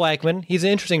 I like Blackman. He's an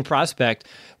interesting prospect.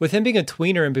 With him being a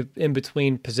tweener in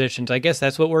between positions, I guess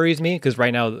that's what worries me, because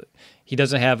right now he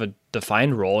doesn't have a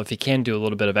defined role. If he can do a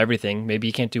little bit of everything, maybe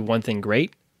he can't do one thing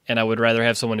great, and I would rather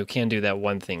have someone who can do that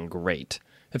one thing great,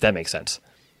 if that makes sense.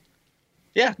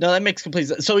 Yeah, no, that makes complete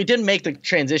sense. So he didn't make the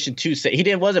transition to safety.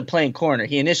 He wasn't playing corner.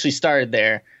 He initially started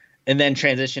there, and then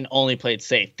transition only played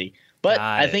safety. But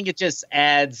I think it just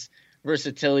adds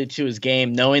versatility to his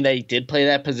game, knowing that he did play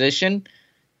that position.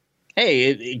 Hey,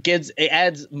 it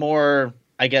adds more,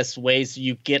 I guess, ways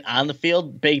you get on the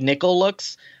field, big nickel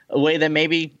looks, a way that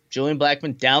maybe Julian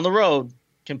Blackman down the road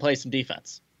can play some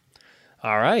defense.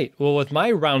 All right. Well, with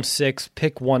my round 6,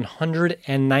 pick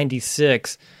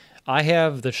 196, I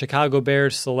have the Chicago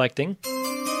Bears selecting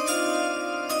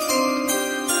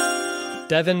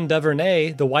Devin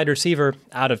Duvernay, the wide receiver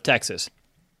out of Texas.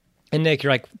 And Nick,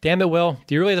 you're like, damn it, Will,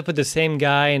 do you really have to put the same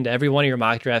guy into every one of your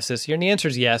mock drafts this year? And the answer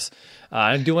is yes.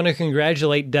 I do want to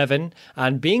congratulate Devin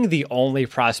on being the only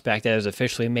prospect that has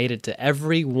officially made it to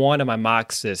every one of my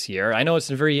mocks this year. I know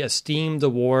it's a very esteemed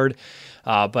award,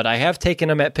 but I have taken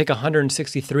him at pick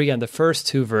 163 on the first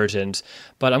 2 versions,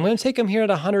 but I'm going to take him here at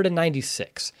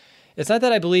 196. It's not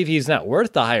that I believe he's not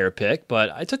worth the higher pick, but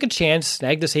I took a chance,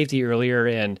 snagged the safety earlier,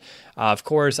 and of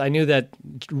course, I knew that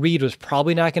Reed was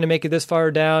probably not going to make it this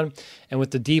far down, and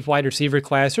with the deep wide receiver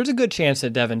class, there's a good chance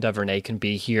that Devin Duvernay can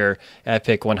be here at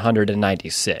pick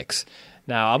 196.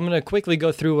 Now, I'm going to quickly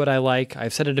go through what I like.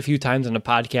 I've said it a few times on the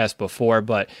podcast before,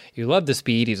 but you love the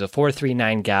speed. He's a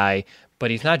 4.39 guy,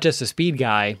 but he's not just a speed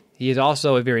guy. He is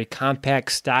also a very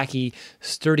compact, stocky,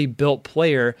 sturdy-built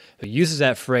player who uses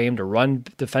that frame to run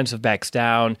defensive backs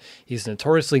down. He's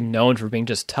notoriously known for being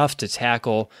just tough to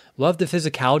tackle. Love the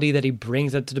physicality that he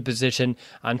brings up to the position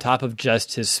on top of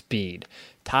just his speed.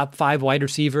 Top 5 wide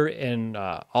receiver in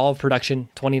all of production,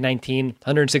 2019,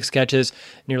 106 catches,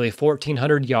 nearly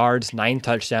 1,400 yards, 9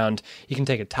 touchdowns. He can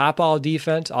take a top all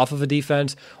defense off of a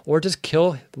defense or just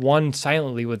kill one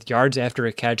silently with yards after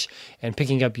a catch and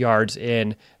picking up yards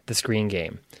in the screen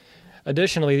game.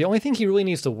 Additionally, the only thing he really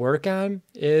needs to work on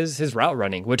is his route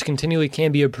running, which continually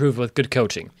can be improved with good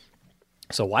coaching.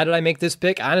 So why did I make this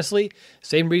pick? Honestly,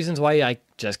 same reasons why I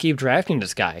just keep drafting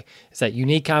this guy. It's that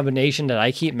unique combination that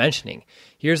I keep mentioning.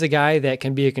 Here's a guy that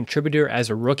can be a contributor as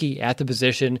a rookie at the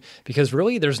position because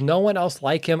really there's no one else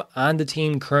like him on the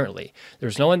team currently.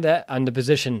 There's no one that on the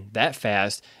position that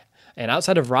fast, and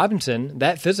outside of Robinson,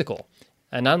 that physical.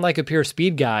 And unlike a pure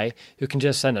speed guy who can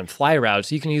just send him fly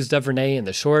routes, you can use Duvernay in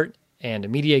the short and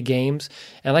immediate games.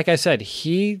 And like I said,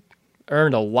 he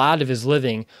earned a lot of his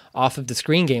living off of the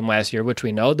screen game last year, which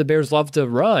we know the Bears love to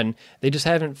run. They just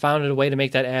haven't found a way to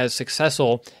make that as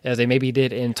successful as they maybe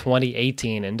did in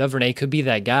 2018. And Duvernay could be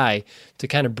that guy to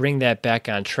kind of bring that back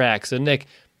on track. So, Nick,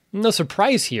 no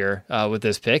surprise here with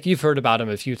this pick. You've heard about him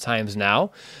a few times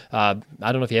now. I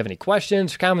don't know if you have any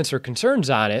questions, comments, or concerns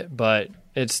on it, but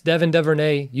it's Devin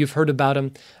Duvernay. You've heard about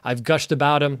him. I've gushed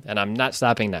about him, and I'm not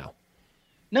stopping now.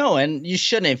 No, and you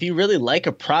shouldn't. If you really like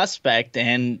a prospect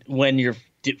and when you're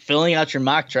filling out your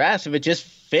mock drafts, if it just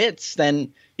fits,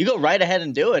 then you go right ahead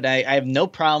and do it. I have no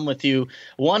problem with you,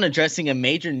 one, addressing a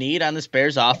major need on this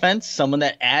Bears offense, someone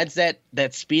that adds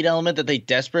that speed element that they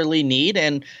desperately need.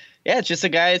 And Yeah, it's just a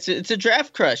guy. It's a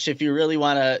draft crush if you really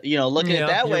want to, look at it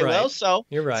that way. Right. Well, so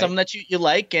you're right. Someone that you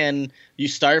like and you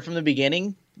started from the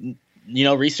beginning,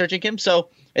 researching him. So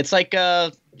it's like,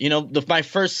 my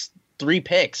first 3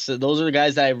 picks. Those are the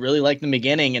guys that I really liked in the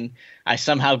beginning, and I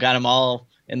somehow got them all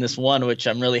in this one, which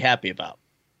I'm really happy about.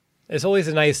 It's always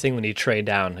a nice thing when you trade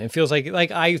down. It feels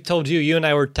like I told you and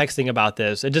I were texting about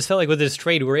this. It just felt like with this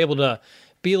trade, we were able to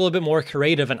be a little bit more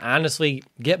creative and honestly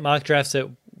get mock drafts that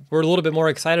we're a little bit more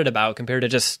excited about compared to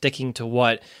just sticking to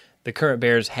what the current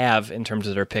Bears have in terms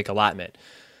of their pick allotment.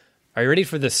 Are you ready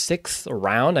for the 6th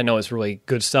round? I know it's really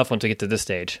good stuff once we get to this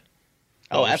stage.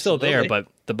 Oh, we're absolutely. still there, but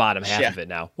the bottom half of it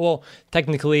now. Well,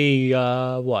 technically,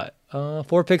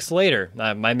 4 picks later.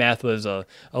 My math was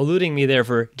eluding me there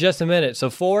for just a minute. So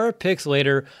 4 picks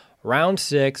later, round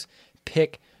 6,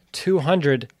 pick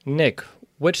 200. Nick,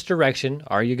 which direction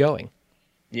are you going?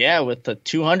 Yeah, with the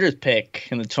 200th pick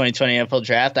in the 2020 NFL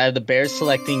Draft, I have the Bears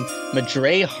selecting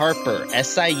Madre Harper,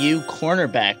 SIU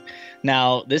cornerback.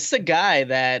 Now, this is a guy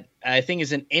that I think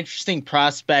is an interesting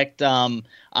prospect on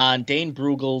Dane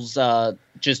Brugel's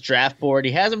just draft board.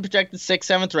 He has him projected 6th,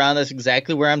 7th round. That's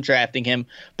exactly where I'm drafting him.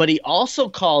 But he also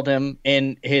called him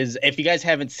in his – if you guys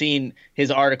haven't seen his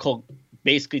article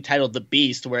basically titled The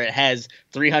Beast, where it has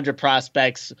 300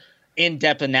 prospects –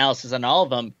 in-depth analysis on all of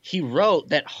them, he wrote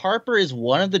that Harper is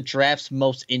one of the draft's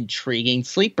most intriguing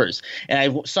sleepers. And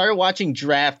I started watching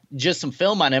draft, just some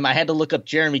film on him. I had to look up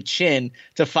Jeremy Chin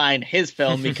to find his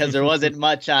film because there wasn't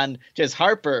much on just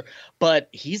Harper. But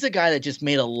he's a guy that just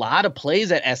made a lot of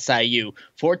plays at SIU.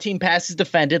 14 passes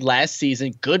defended last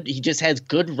season. Good. He just has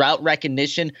good route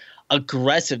recognition.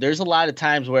 Aggressive. There's a lot of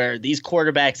times where these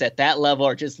quarterbacks at that level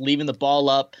are just leaving the ball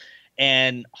up,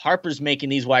 and Harper's making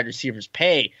these wide receivers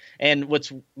pay. And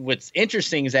what's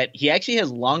interesting is that he actually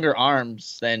has longer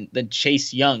arms than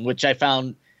Chase Young, which I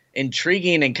found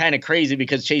intriguing and kind of crazy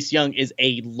because Chase Young is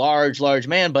a large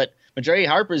man, but Madre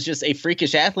Harper is just a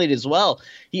freakish athlete as well.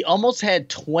 He almost had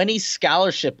 20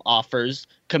 scholarship offers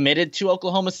committed to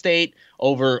Oklahoma State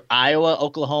over Iowa,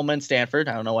 Oklahoma, and Stanford.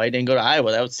 I don't know why he didn't go to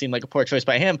Iowa. That would seem like a poor choice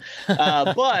by him.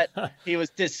 But he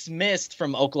was dismissed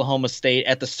from Oklahoma State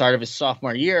at the start of his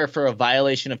sophomore year for a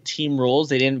violation of team rules.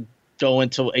 They didn't go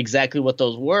into exactly what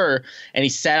those were, and he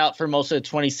sat out for most of the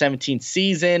 2017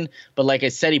 season. But like I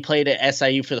said, he played at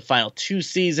SIU for the final 2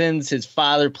 seasons. His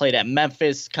father played at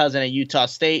Memphis, cousin at Utah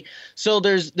State. So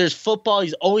there's football.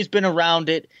 He's always been around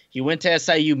it. He went to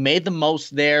SIU, made the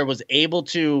most there, was able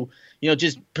to,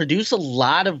 just produce a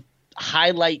lot of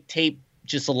highlight tape,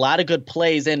 just a lot of good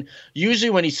plays. And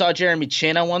usually when you saw Jeremy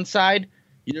Chin on one side,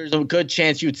 there's a good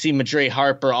chance you would see Madre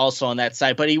Harper also on that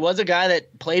side. But he was a guy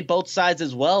that played both sides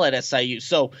as well at SIU.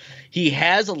 So he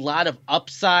has a lot of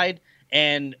upside.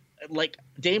 And like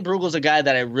Dane Brugel's a guy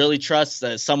that I really trust,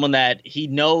 someone that he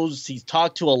knows. He's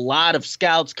talked to a lot of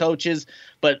scouts, coaches.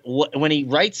 But when he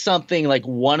writes something like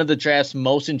one of the draft's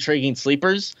most intriguing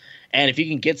sleepers, and if you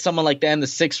can get someone like that in the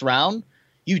 6th round,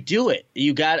 you do it.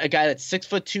 You got a guy that's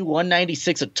 6'2",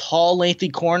 196, a tall, lengthy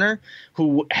corner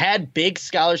who had big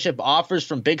scholarship offers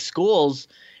from big schools.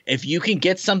 If you can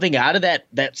get something out of that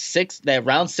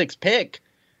round 6 pick,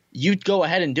 you'd go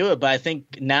ahead and do it. But I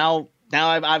think now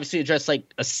I've obviously addressed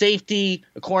like a safety,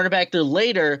 a cornerback there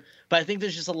later, but I think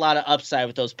there's just a lot of upside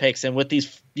with those picks. And with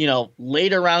these,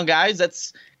 later round guys,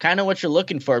 that's kind of what you're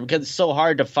looking for because it's so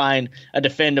hard to find a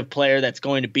definitive player that's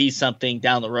going to be something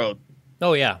down the road.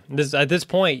 Oh, yeah. At this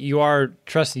point, you are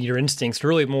trusting your instincts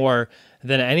really more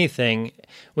than anything.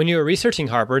 When you were researching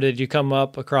Harper, did you come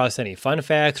up across any fun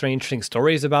facts or any interesting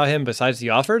stories about him besides the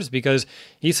offers? Because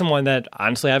he's someone that,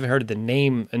 honestly, I haven't heard the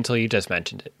name until you just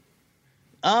mentioned it.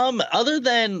 Other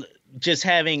than just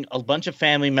having a bunch of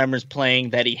family members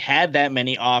playing that he had that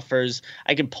many offers,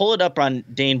 I can pull it up on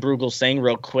Dane Brugel's thing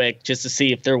real quick just to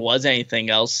see if there was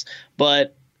anything else.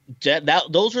 But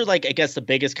those were like, I guess, the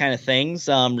biggest kind of things.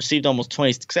 Received almost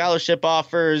 20 scholarship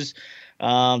offers,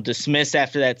 dismissed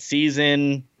after that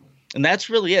season. And that's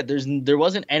really it. There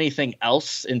wasn't anything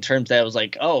else in terms that was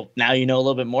like, oh, now you know a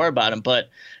little bit more about him. But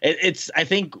I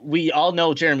think we all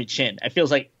know Jeremy Chin. It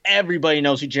feels like everybody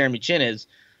knows who Jeremy Chin is.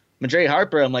 Madre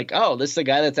Harper, I'm like, oh, this is a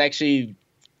guy that's actually,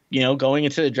 going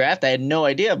into the draft. I had no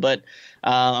idea, but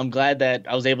I'm glad that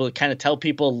I was able to kind of tell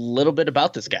people a little bit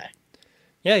about this guy.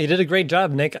 Yeah, you did a great job,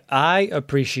 Nick. I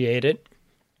appreciate it.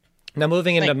 Now,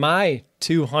 moving into my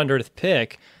 200th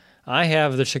pick, I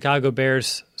have the Chicago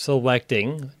Bears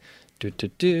selecting. I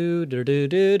can do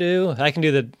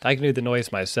the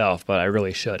noise myself, but I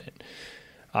really shouldn't.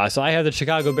 So I have the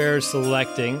Chicago Bears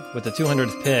selecting with the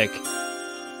 200th pick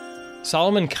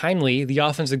Solomon Kindly, the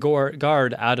offensive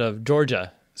guard out of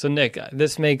Georgia. So, Nick,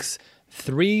 this makes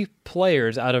 3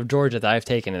 players out of Georgia that I've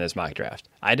taken in this mock draft.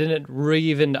 I didn't really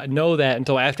even know that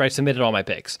until after I submitted all my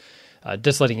picks.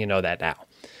 Just letting you know that now.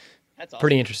 That's awesome.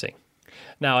 Pretty interesting.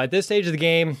 Now, at this stage of the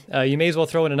game, you may as well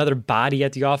throw in another body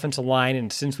at the offensive line,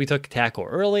 and since we took tackle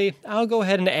early, I'll go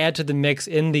ahead and add to the mix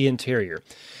in the interior.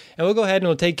 And we'll go ahead and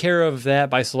we'll take care of that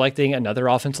by selecting another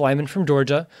offensive lineman from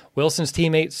Georgia, Wilson's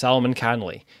teammate, Solomon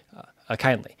Kindly.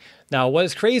 Now, what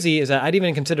is crazy is that I didn't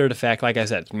even consider the fact, like I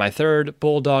said, my third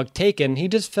Bulldog taken, he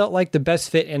just felt like the best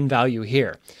fit and value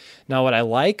here. Now, what I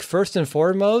like, first and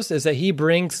foremost, is that he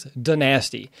brings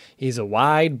dynasty. He's a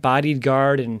wide-bodied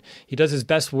guard, and he does his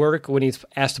best work when he's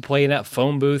asked to play in that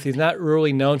phone booth. He's not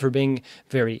really known for being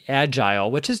very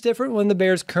agile, which is different when the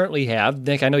Bears currently have.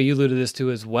 Nick, I know you alluded to this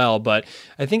too as well, but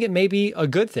I think it may be a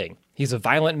good thing. He's a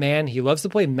violent man. He loves to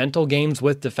play mental games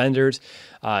with defenders.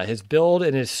 His build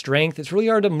and his strength, it's really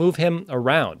hard to move him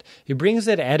around. He brings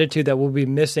that attitude that we'll be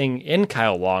missing in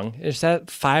Kyle Long. It's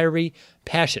that fiery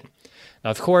passion. Now,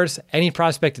 of course, any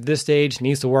prospect at this stage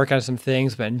needs to work on some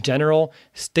things, but in general,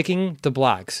 sticking to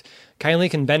blocks. Kindly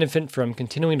can benefit from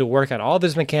continuing to work on all of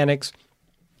his mechanics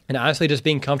and honestly just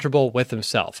being comfortable with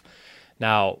himself.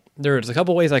 Now, there's a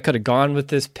couple ways I could have gone with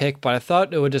this pick, but I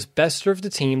thought it would just best serve the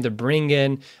team to bring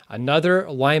in another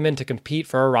lineman to compete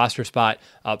for a roster spot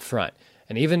up front.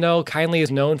 And even though Kindly is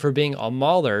known for being a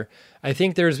mauler, I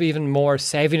think there's even more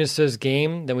savviness to his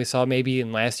game than we saw maybe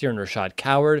in last year in Rashad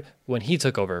Coward when he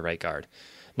took over right guard.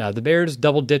 Now, the Bears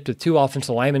double-dipped with 2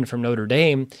 offensive linemen from Notre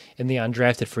Dame in the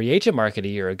undrafted free agent market a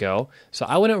year ago, so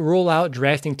I wouldn't rule out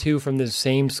drafting 2 from the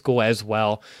same school as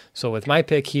well. So with my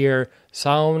pick here,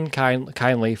 Solomon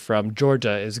Kindly from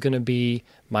Georgia is going to be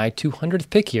my 200th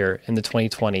pick here in the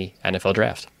 2020 NFL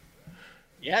Draft.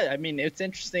 Yeah, I mean, it's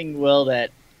interesting, Will,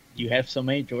 that you have so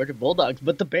many Georgia Bulldogs,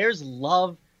 but the Bears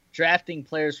love drafting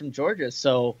players from Georgia.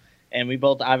 So, and we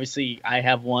both, obviously, I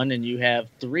have 1 and you have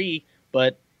 3,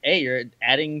 but hey, you're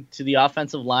adding to the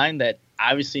offensive line that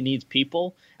obviously needs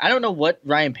people. I don't know what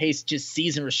Ryan Pace just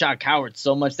sees in Rashad Coward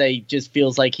so much that he just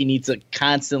feels like he needs to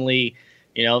constantly,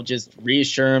 just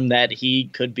reassure him that he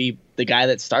could be the guy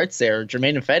that starts there.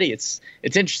 Jermaine Ifedi, it's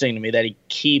interesting to me that he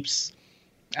keeps,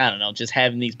 just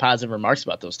having these positive remarks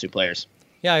about those 2 players.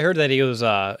 Yeah, I heard that he was,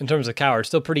 in terms of Coward,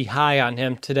 still pretty high on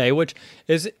him today, which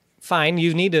is fine.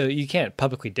 You can't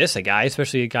publicly diss a guy,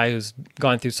 especially a guy who's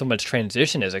gone through so much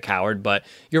transition as a Coward. But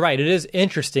you're right, it is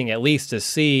interesting at least to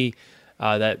see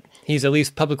that he's at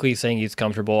least publicly saying he's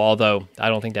comfortable, although I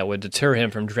don't think that would deter him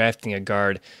from drafting a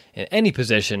guard in any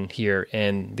position here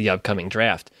in the upcoming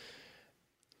draft.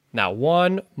 Now,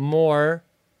 1 more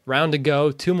round to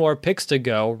go, 2 more picks to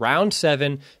go. Round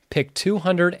 7, pick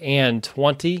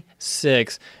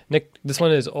 226. Nick, this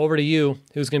one is over to you.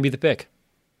 Who's going to be the pick?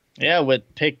 Yeah, with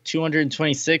pick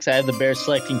 226, I have the Bears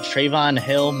selecting Trayvon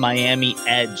Hill, Miami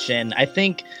edge. And I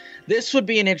think this would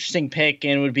be an interesting pick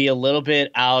and would be a little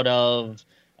bit out of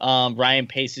Ryan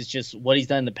Pace's just what he's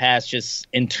done in the past, just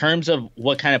in terms of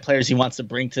what kind of players he wants to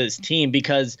bring to his team,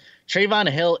 because Trayvon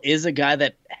Hill is a guy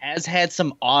that has had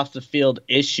some off-the-field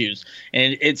issues.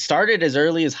 And it started as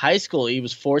early as high school. He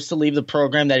was forced to leave the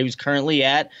program that he was currently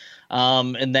at,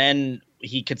 and then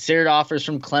he considered offers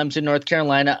from Clemson, North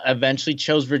Carolina, eventually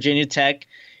chose Virginia Tech.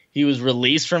 He was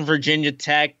released from Virginia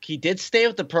Tech. He did stay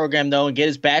with the program, though, and get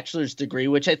his bachelor's degree,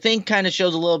 which I think kind of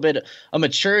shows a little bit of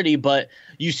maturity. But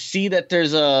you see that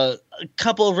there's a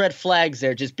couple of red flags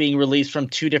there, just being released from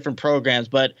 2 different programs.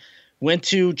 But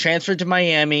transferred to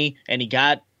Miami, and he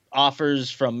got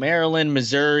offers from Maryland,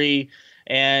 Missouri,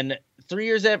 and 3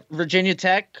 years at Virginia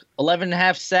Tech,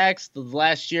 11.5 sacks. The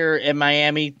last year at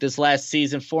Miami, this last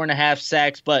season, 4.5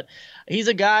 sacks. But he's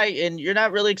a guy, and you're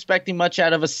not really expecting much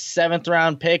out of a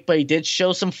 7th-round pick, but he did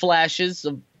show some flashes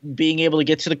of being able to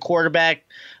get to the quarterback.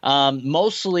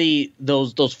 Mostly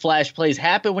those flash plays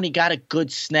happen when he got a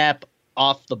good snap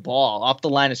off the ball, off the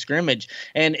line of scrimmage,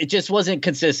 and it just wasn't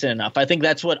consistent enough. I think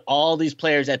that's what all these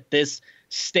players at this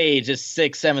stage, this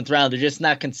 6th, 7th round, they're just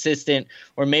not consistent,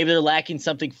 or maybe they're lacking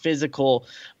something physical.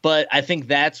 But I think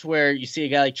that's where you see a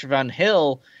guy like Trayvon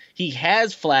Hill. He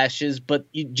has flashes, but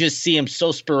you just see him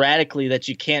so sporadically that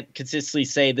you can't consistently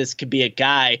say this could be a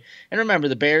guy. And remember,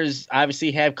 the Bears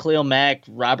obviously have Khalil Mack,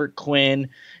 Robert Quinn,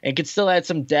 and could still add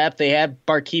some depth. They have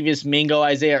Barkevious Mingo,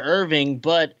 Isaiah Irving,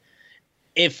 but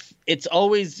if it's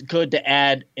always good to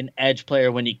add an edge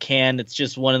player when you can. It's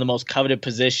just one of the most coveted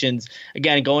positions.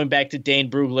 Again, going back to Dane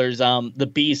Brugler's The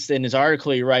Beast in his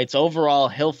article, he writes, overall,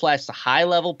 Hill flashed a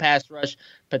high-level pass rush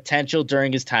potential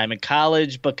during his time in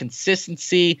college, but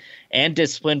consistency and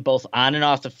discipline, both on and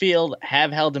off the field,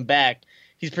 have held him back.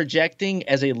 He's projecting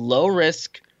as a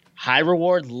low-risk,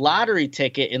 high-reward lottery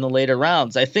ticket in the later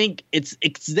rounds. I think it's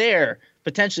there,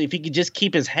 potentially, if he could just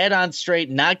keep his head on straight,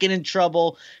 not get in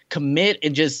trouble, commit,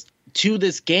 and just to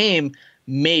this game,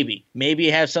 maybe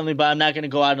you have something. But I'm not going to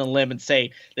go out on a limb and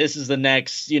say this is the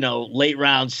next, late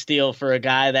round steal for a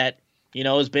guy that,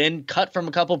 has been cut from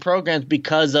a couple programs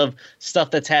because of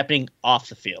stuff that's happening off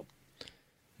the field.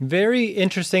 Very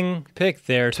interesting pick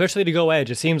there, especially to go edge.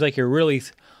 It seems like you're really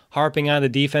harping on the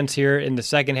defense here in the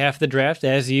second half of the draft,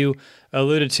 as you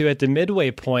alluded to at the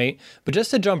midway point. But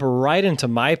just to jump right into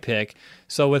my pick,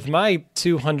 so with my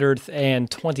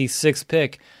 226th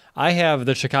pick, I have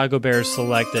the Chicago Bears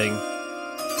selecting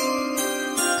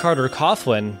Carter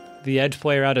Coughlin, the edge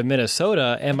player out of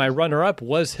Minnesota, and my runner-up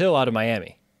was Hill out of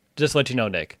Miami. Just to let you know,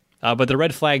 Nick. But the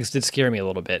red flags did scare me a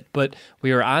little bit. But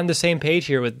we are on the same page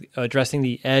here with addressing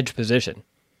the edge position.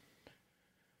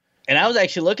 And I was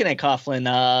actually looking at Coughlin,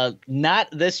 not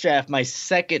this draft, my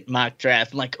second mock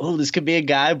draft. I'm like, oh, this could be a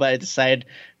guy, but I decided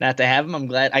not to have him. I'm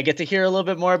glad I get to hear a little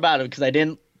bit more about him because I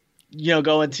didn't,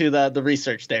 go into the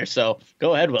research there. So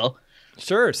go ahead, Will.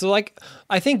 Sure. So,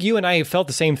 I think you and I felt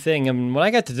the same thing. And when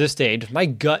I got to this stage, my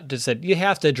gut just said, you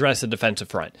have to address the defensive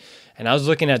front. And I was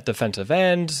looking at defensive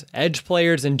ends, edge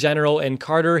players in general, and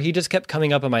Carter, he just kept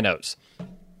coming up in my notes.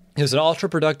 He was an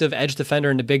ultra-productive edge defender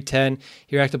in the Big Ten.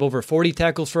 He racked up over 40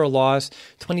 tackles for a loss,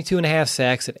 22.5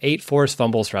 sacks, and 8 forced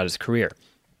fumbles throughout his career.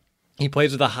 He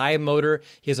plays with a high motor.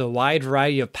 He has a wide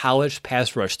variety of polished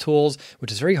pass rush tools,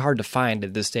 which is very hard to find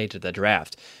at this stage of the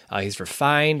draft. He's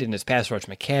refined in his pass rush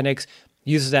mechanics,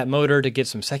 uses that motor to get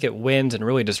some second wins and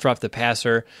really disrupt the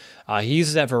passer. He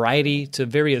uses that variety to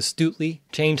very astutely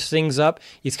change things up.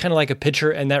 He's kind of like a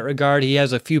pitcher in that regard. He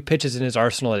has a few pitches in his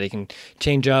arsenal that he can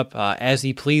change up as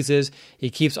he pleases.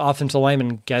 He keeps offensive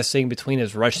linemen guessing between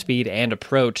his rush speed and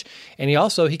approach. And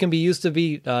he can be used to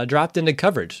be dropped into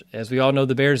coverage. As we all know,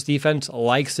 the Bears defense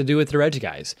likes to do with their edge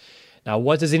guys. Now,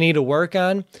 what does he need to work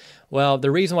on? Well,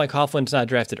 the reason why Coughlin's not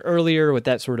drafted earlier with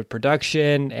that sort of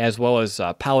production, as well as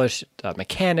polished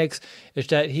mechanics, is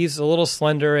that he's a little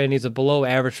slender and he's a below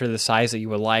average for the size that you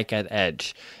would like at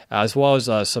edge, as well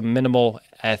as some minimal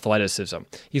athleticism.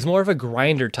 He's more of a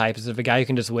grinder type, as if a guy who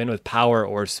can just win with power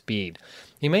or speed.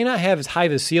 He may not have as high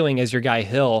of a ceiling as your guy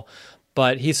Hill,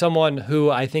 but he's someone who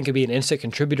I think could be an instant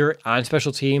contributor on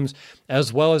special teams,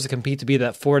 as well as compete to be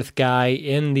that fourth guy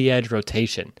in the edge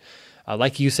rotation.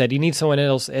 Like you said, you need someone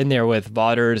else in there with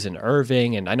Vaughters and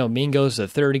Irving, and I know Mingo's the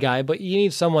third guy, but you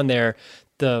need someone there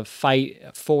to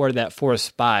fight for that fourth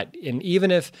spot. And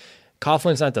even if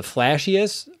Coughlin's not the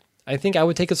flashiest, I think I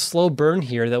would take a slow burn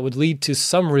here that would lead to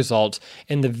some results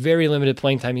in the very limited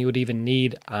playing time he would even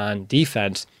need on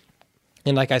defense.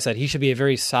 And like I said, he should be a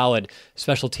very solid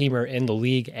special teamer in the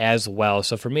league as well.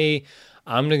 So for me,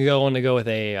 I'm going to go with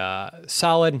a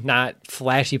solid, not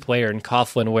flashy player in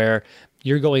Coughlin, where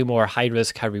you're going more high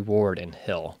risk, high reward in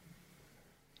Hill.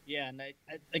 Yeah, and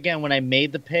again, when I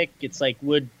made the pick, it's like,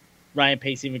 would Ryan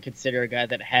Pace even consider a guy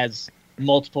that has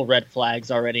multiple red flags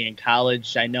already in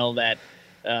college? I know that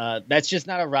that's just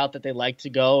not a route that they like to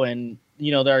go, and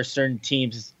there are certain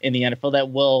teams in the NFL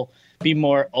that will be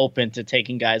more open to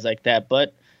taking guys like that.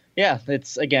 But yeah,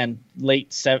 it's again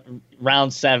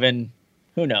round 7.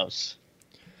 Who knows?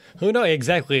 Who knows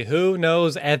exactly? Who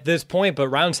knows at this point? But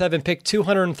round 7, pick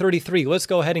 233. Let's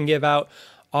go ahead and give out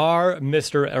our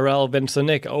Mr. Irrelevant. So,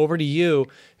 Nick, over to you.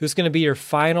 Who's going to be your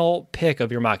final pick of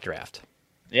your mock draft?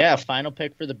 Yeah, final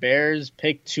pick for the Bears,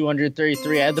 pick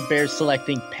 233. I had the Bears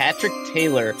selecting Patrick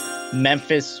Taylor,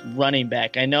 Memphis running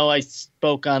back. I know I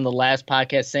spoke on the last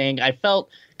podcast saying I felt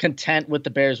content with the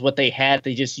Bears, what they had.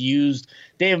 They just used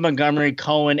David Montgomery,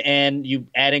 Cohen, and you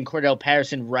add in Cordell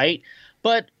Patterson, right?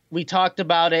 But we talked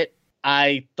about it.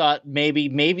 I thought maybe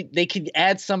they could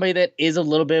add somebody that is a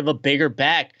little bit of a bigger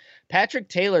back. Patrick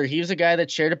Taylor, he was a guy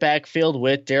that shared a backfield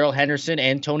with Darrell Henderson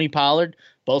and Tony Pollard,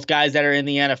 both guys that are in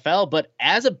the NFL. But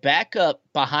as a backup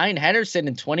behind Henderson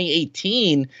in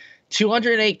 2018,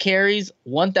 208 carries,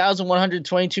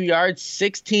 1,122 yards,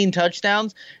 16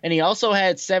 touchdowns, and he also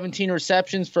had 17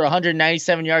 receptions for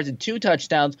 197 yards and 2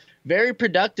 touchdowns. Very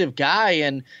productive guy,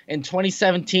 and in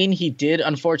 2017, he did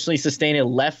unfortunately sustain a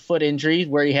left foot injury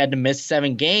where he had to miss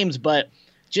 7 games, but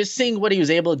just seeing what he was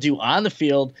able to do on the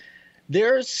field,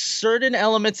 there's certain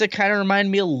elements that kind of remind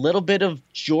me a little bit of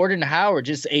Jordan Howard,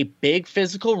 just a big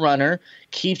physical runner,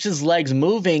 keeps his legs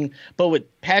moving. But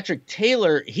with Patrick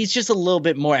Taylor, he's just a little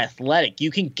bit more athletic.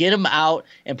 You can get him out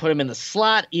and put him in the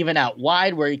slot, even out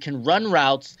wide where he can run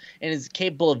routes and is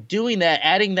capable of doing that,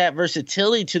 adding that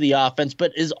versatility to the offense,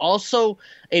 but is also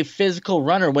a physical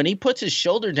runner. When he puts his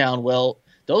shoulder down,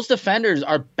 those defenders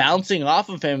are bouncing off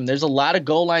of him. There's a lot of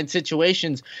goal line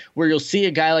situations where you'll see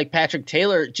a guy like Patrick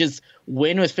Taylor just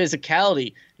win with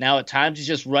physicality. Now, at times he's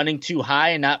just running too high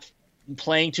and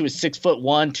playing to a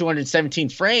 6'1", 217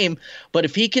 frame. But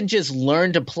if he can just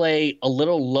learn to play a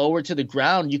little lower to the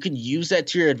ground, you can use that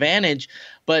to your advantage.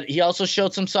 But he also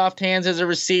showed some soft hands as a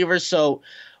receiver, so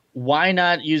why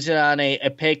not use it on a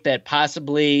pick that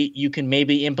possibly you can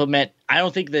maybe implement? I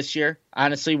don't think this year,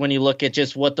 honestly, when you look at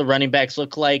just what the running backs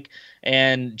look like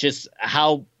and just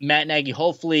how Matt Nagy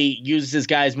hopefully uses his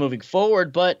guys moving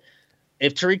forward. But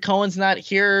if Tariq Cohen's not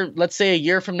here, let's say a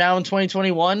year from now in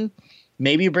 2021,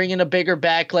 maybe bring in a bigger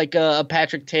back like a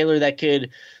Patrick Taylor that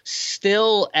could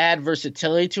still add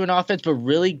versatility to an offense, but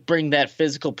really bring that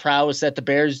physical prowess that the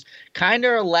Bears kind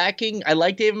of are lacking. I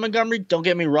like David Montgomery, don't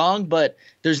get me wrong, but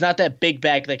there's not that big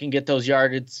back that can get those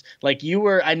yards. Like you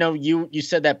were, I know you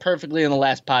said that perfectly in the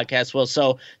last podcast, Will.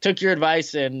 So took your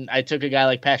advice, and I took a guy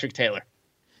like Patrick Taylor.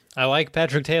 I like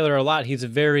Patrick Taylor a lot. He's a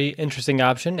very interesting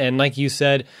option, and like you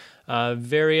said,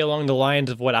 very along the lines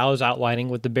of what I was outlining,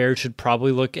 what the Bears should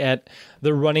probably look at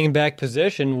the running back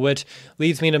position, which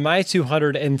leads me to my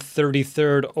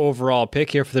 233rd overall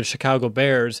pick here for the Chicago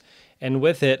Bears. And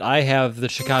with it, I have the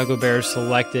Chicago Bears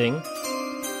selecting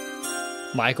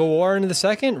Michael Warren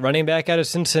II, running back out of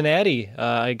Cincinnati,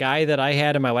 a guy that I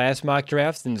had in my last mock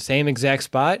draft in the same exact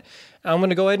spot. I'm going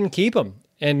to go ahead and keep him.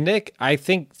 And Nick, I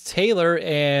think Taylor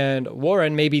and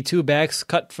Warren may be two backs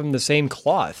cut from the same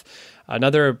cloth.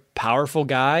 Another powerful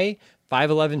guy,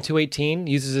 5'11", 218,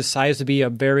 uses his size to be a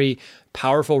very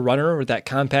powerful runner with that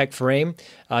compact frame.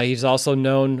 He's also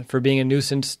known for being a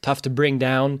nuisance, tough to bring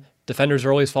down. Defenders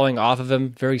are always falling off of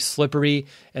him, very slippery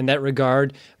in that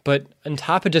regard. But on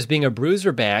top of just being a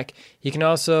bruiser back, he can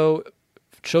also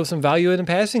show some value in the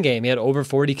passing game. He had over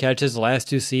 40 catches the last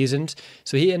 2 seasons.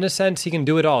 So he, in a sense, he can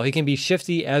do it all. He can be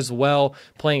shifty as well,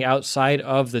 playing outside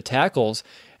of the tackles.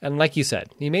 And like you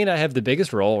said, he may not have the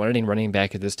biggest role, or any running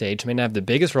back at this stage, may not have the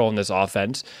biggest role in this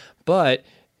offense, but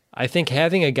I think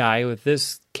having a guy with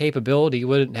this capability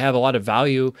would have a lot of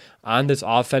value on this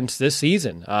offense this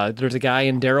season. There's a guy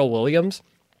in Darrell Williams,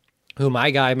 who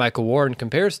my guy Michael Warren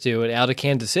compares to out of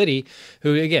Kansas City,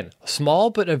 who, again,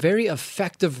 small but a very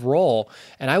effective role.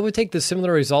 And I would take the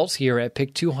similar results here at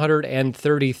pick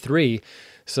 233.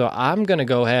 So I'm going to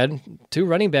go ahead. 2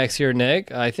 running backs here,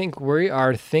 Nick. I think we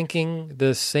are thinking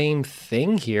the same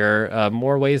thing here,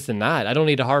 more ways than not. I don't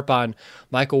need to harp on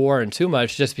Michael Warren too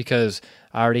much just because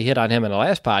I already hit on him in the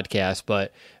last podcast,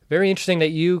 but very interesting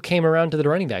that you came around to the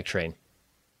running back train.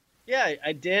 Yeah,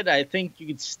 I did. I think you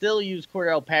could still use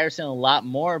Cordell Patterson a lot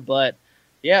more, but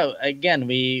yeah, again,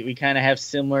 we kind of have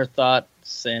similar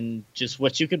thoughts and just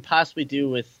what you could possibly do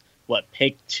with,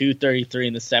 pick 233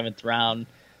 in the 7th round.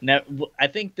 Now, I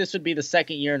think this would be the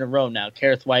second year in a row now.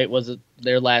 Kareth White was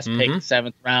their last pick,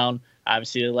 7th round.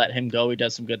 Obviously, they let him go. He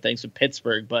does some good things with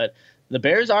Pittsburgh. But the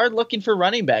Bears are looking for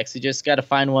running backs. You just got to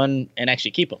find one and actually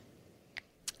keep them.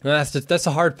 Well, that's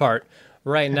the hard part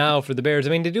right now for the Bears. I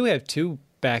mean, they do have 2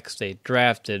 backs they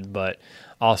drafted, but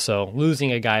also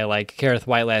losing a guy like Kareth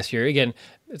White last year. Again,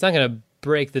 it's not going to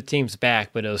break the team's back,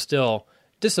 but it was still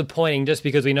disappointing just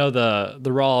because we know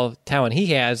the raw talent he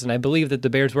has, and I believe that the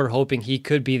Bears were hoping he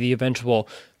could be the eventual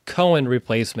Cohen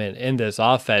replacement in this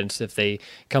offense if they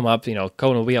come up.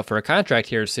 Cohen will be up for a contract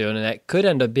here soon, and that could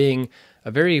end up being a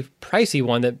very pricey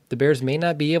one that the Bears may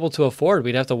not be able to afford.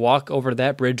 We'd have to walk over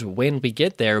that bridge when we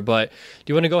get there, but do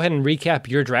you want to go ahead and recap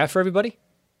your draft for everybody?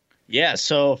 Yeah,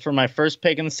 so for my first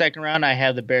pick in the 2nd round, I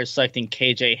have the Bears selecting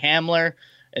KJ Hamler.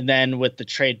 And then with the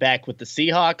trade back with the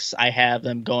Seahawks, I have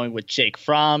them going with Jake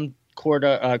Fromm,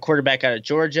 quarterback out of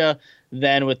Georgia.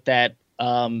 Then with that,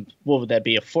 what would that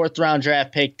be, a 4th round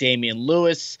draft pick, Damian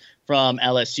Lewis from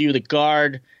LSU, the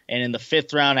guard. And in the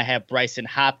 5th round, I have Bryson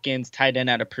Hopkins, tight end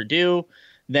out of Purdue.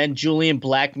 Then Julian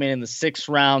Blackmon in the 6th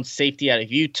round, safety out of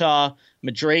Utah.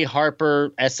 Madre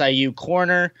Harper, SIU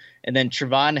corner. And then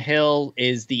Trevon Hill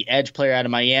is the edge player out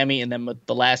of Miami. And then with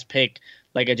the last pick,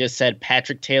 like I just said,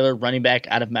 Patrick Taylor, running back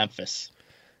out of Memphis.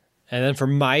 And then for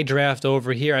my draft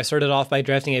over here, I started off by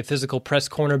drafting a physical press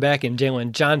cornerback in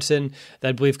Jalen Johnson that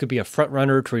I believe could be a front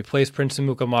runner to replace Prince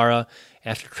Amukamara.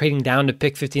 After trading down to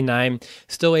pick 59,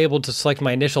 still able to select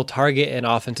my initial target and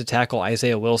offensive tackle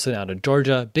Isaiah Wilson out of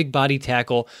Georgia. Big body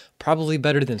tackle, probably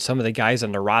better than some of the guys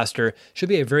on the roster. Should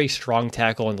be a very strong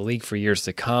tackle in the league for years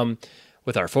to come.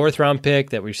 With our 4th round pick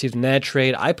that we received in that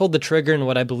trade, I pulled the trigger in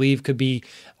what I believe could be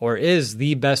or is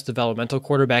the best developmental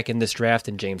quarterback in this draft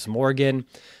in James Morgan.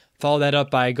 Follow that up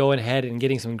by going ahead and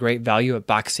getting some great value at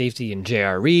box safety in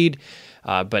J.R. Reed.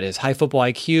 But his high football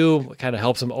IQ kind of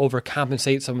helps him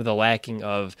overcompensate some of the lacking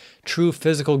of true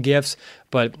physical gifts.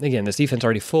 But again, this defense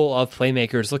already full of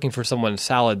playmakers, looking for someone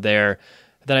solid there.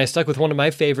 Then I stuck with one of my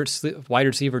favorite wide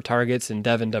receiver targets in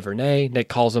Devin Duvernay. Nick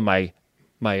calls him my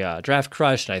my draft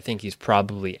crush, and I think he's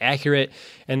probably accurate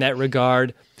in that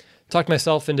regard. Talked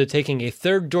myself into taking a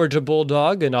third Georgia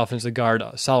Bulldog, an offensive guard,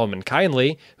 Solomon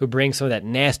Kindley, who brings some of that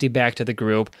nasty back to the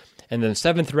group. And then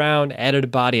 7th round, added a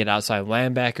body at outside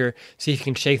linebacker, see if you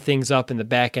can shake things up in the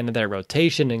back end of that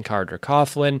rotation in Carter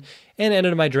Coughlin, and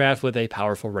ended my draft with a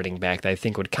powerful running back that I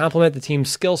think would complement the team's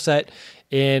skill set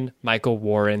in Michael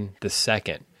Warren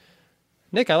II.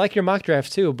 Nick, I like your mock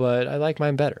draft too, but I like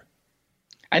mine better.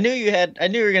 I knew you were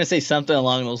going to say something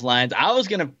along those lines. I was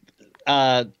going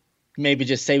to maybe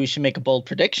just say we should make a bold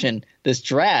prediction this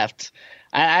draft.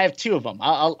 I have two of them.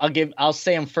 I'll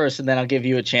say them first, and then I'll give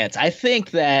you a chance. I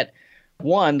think that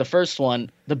the first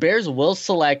one, the Bears will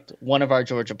select one of our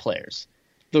Georgia players.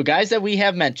 The guys that we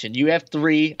have mentioned, you have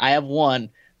 3, I have 1.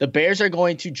 The Bears are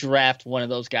going to draft one of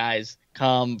those guys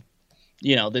come,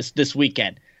 this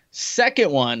weekend.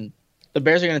 Second one, the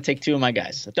Bears are going to take 2 of my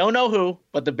guys. I don't know who,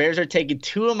 but the Bears are taking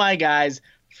 2 of my guys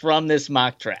from this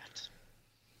mock draft.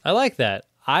 I like that.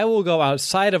 I will go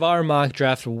outside of our mock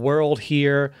draft world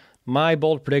here. My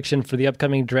bold prediction for the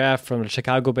upcoming draft from the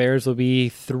Chicago Bears will be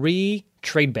 3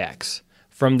 trade backs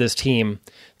from this team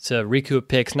to recoup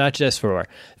picks, not just for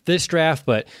this draft,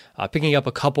 but picking up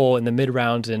a couple in the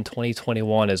mid-rounds in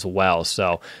 2021 as well.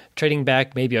 So trading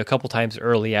back maybe a couple times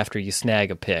early after you snag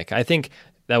a pick. I think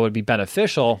that would be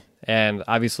beneficial, and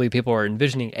obviously people are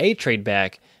envisioning a trade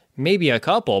back, maybe a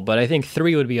couple, but I think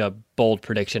 3 would be a bold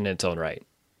prediction in its own right.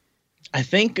 I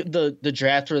think the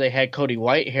draft where they had Cody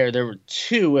Whitehair, there were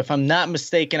 2. If I'm not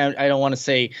mistaken, I don't want to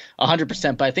say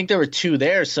 100%, but I think there were 2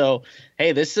 there. So,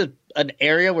 hey, this is an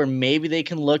area where maybe they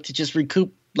can look to just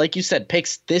recoup, like you said,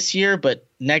 picks this year, but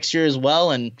next year as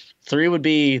well. And 3 would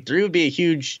be a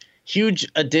huge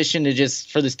addition to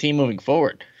just for this team moving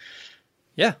forward.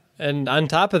 Yeah, and on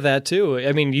top of that too,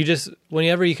 I mean,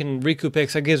 whenever you can recoup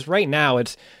picks, because right now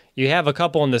you have a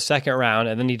couple in the second round,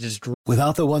 and then you just...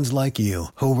 Without the ones like you,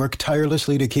 who work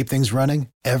tirelessly to keep things running,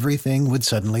 everything would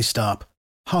suddenly stop.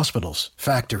 Hospitals,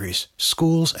 factories,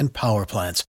 schools, and power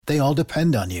plants, they all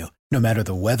depend on you. No matter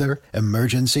the weather,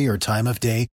 emergency, or time of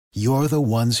day, you're the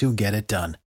ones who get it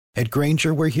done. At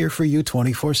Grainger, we're here for you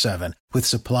 24/7, with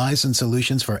supplies and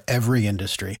solutions for every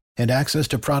industry, and access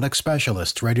to product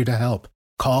specialists ready to help.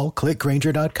 Call, click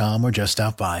Grainger.com, or just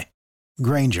stop by.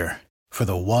 Grainger, for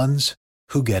the ones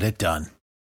who get it done.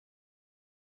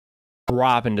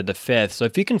 Drop into the 5th. So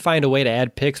if you can find a way to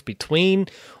add picks between,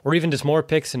 or even just more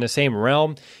picks in the same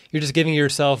realm, you're just giving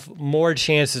yourself more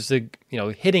chances to,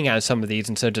 hitting on some of these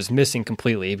instead of just missing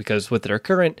completely. Because with their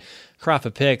current crop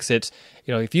of picks, it's,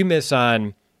 if you miss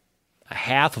on a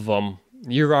half of them,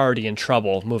 you're already in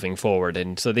trouble moving forward.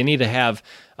 And so they need to have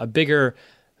a bigger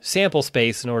sample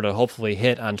space in order to hopefully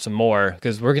hit on some more,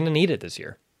 because we're going to need it this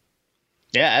year.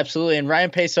 Yeah, absolutely. And Ryan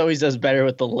Pace always does better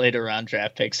with the later round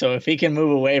draft picks. So if he can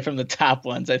move away from the top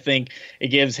ones, I think it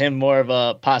gives him more of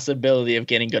a possibility of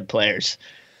getting good players.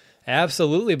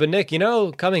 Absolutely. But Nick,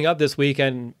 coming up this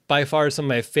weekend, by far some of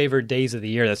my favorite days of the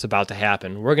year that's about to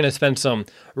happen. We're going to spend some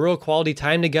real quality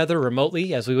time together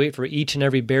remotely as we wait for each and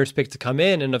every Bears pick to come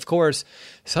in. And of course,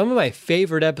 some of my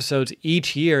favorite episodes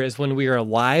each year is when we are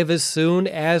live as soon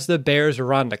as the Bears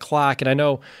are on the clock. And I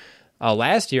know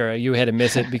last year you had to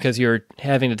miss it because you were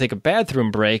having to take a bathroom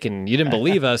break, and you didn't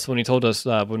believe us when we told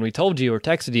you or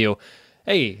texted you,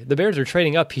 hey, the Bears are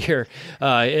trading up here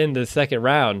in the second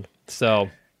round. So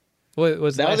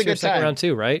was that was a good second time. round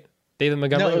too, right? David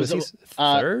Montgomery, was he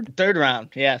third? Third round.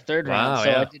 Yeah, third round. Wow, so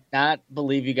yeah. I did not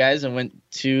believe you guys and went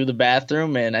to the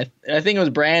bathroom, and I think it was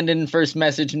Brandon first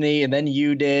messaged me, and then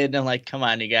you did. And I'm like, come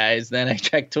on, you guys. Then I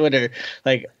checked Twitter,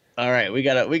 like, all right, we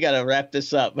gotta wrap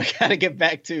this up. We gotta get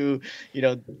back to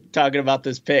talking about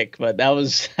this pick. But that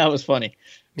was funny.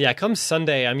 Yeah, come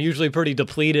Sunday, I'm usually pretty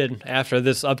depleted after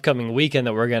this upcoming weekend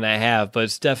that we're gonna have. But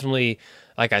it's definitely,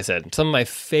 like I said, some of my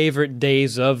favorite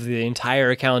days of the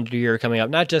entire calendar year coming up.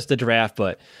 Not just the draft,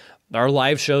 but our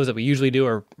live shows that we usually do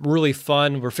are really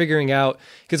fun. We're figuring out,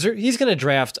 because he's gonna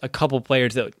draft a couple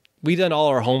players that we've done all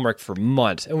our homework for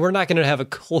months, and we're not going to have a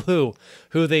clue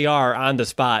who they are on the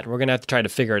spot. We're going to have to try to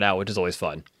figure it out, which is always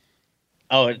fun.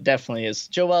 Oh, it definitely is.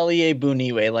 Joel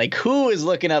Iyiegbuniwe, like, who is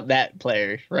looking up that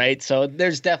player, right? So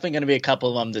there's definitely going to be a couple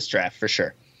of them this draft for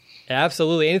sure.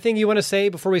 Absolutely. Anything you want to say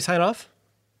before we sign off?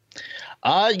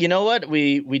 You know what?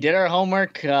 We did our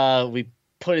homework. We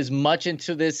put as much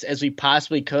into this as we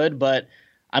possibly could, but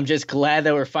I'm just glad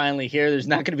that we're finally here. There's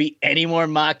not going to be any more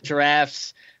mock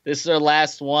drafts. This is our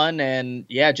last one, and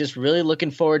yeah, just really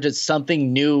looking forward to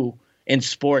something new in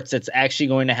sports that's actually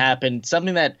going to happen.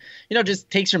 Something that, just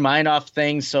takes your mind off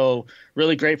things. So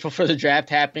really grateful for the draft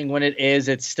happening when it is.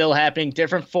 It's still happening,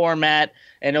 different format,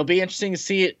 and it'll be interesting to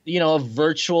see it, a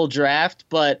virtual draft,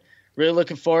 but really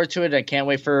looking forward to it. I can't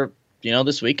wait for,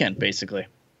 this weekend, basically.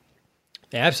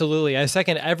 Absolutely. I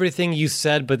second everything you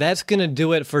said, but that's going to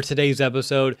do it for today's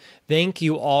episode. Thank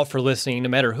you all for listening. No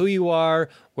matter who you are,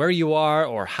 where you are,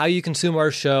 or how you consume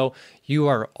our show, you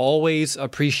are always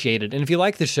appreciated. And if you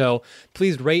like the show,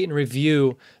 please rate and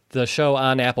review the show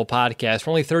on Apple Podcasts.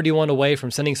 We're only 31 away from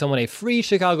sending someone a free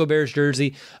Chicago Bears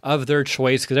jersey of their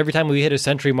choice, because every time we hit a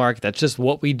century mark, that's just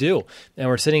what we do. And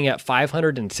we're sitting at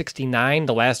 569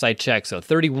 the last I checked. So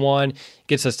 31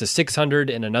 gets us to 600,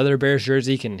 and another Bears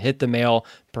jersey can hit the mail,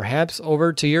 perhaps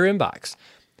over to your inbox.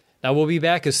 Now, we'll be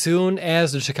back as soon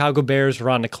as the Chicago Bears are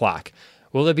on the clock.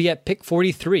 Will it be at pick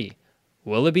 43?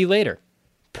 Will it be later?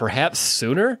 Perhaps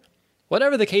sooner?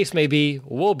 Whatever the case may be,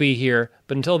 we'll be here.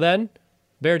 But until then,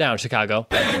 bear down, Chicago.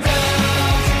 Bear down.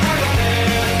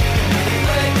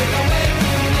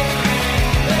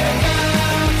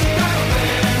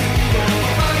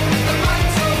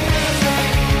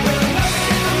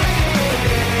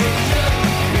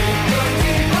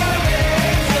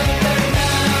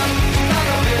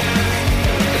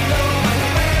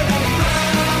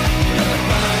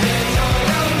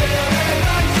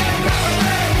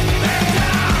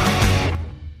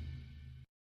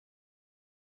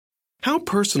 How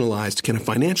personalized can a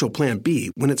financial plan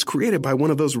be when it's created by one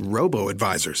of those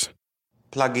robo-advisors?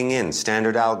 Plugging in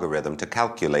standard algorithm to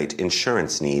calculate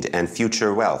insurance need and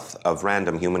future wealth of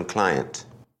random human client.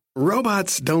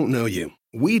 Robots don't know you.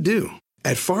 We do.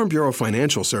 At Farm Bureau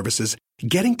Financial Services,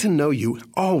 getting to know you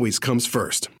always comes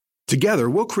first. Together,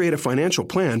 we'll create a financial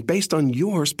plan based on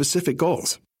your specific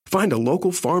goals. Find a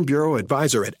local Farm Bureau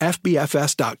advisor at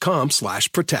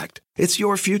fbfs.com/protect. It's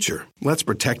your future. Let's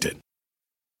protect it.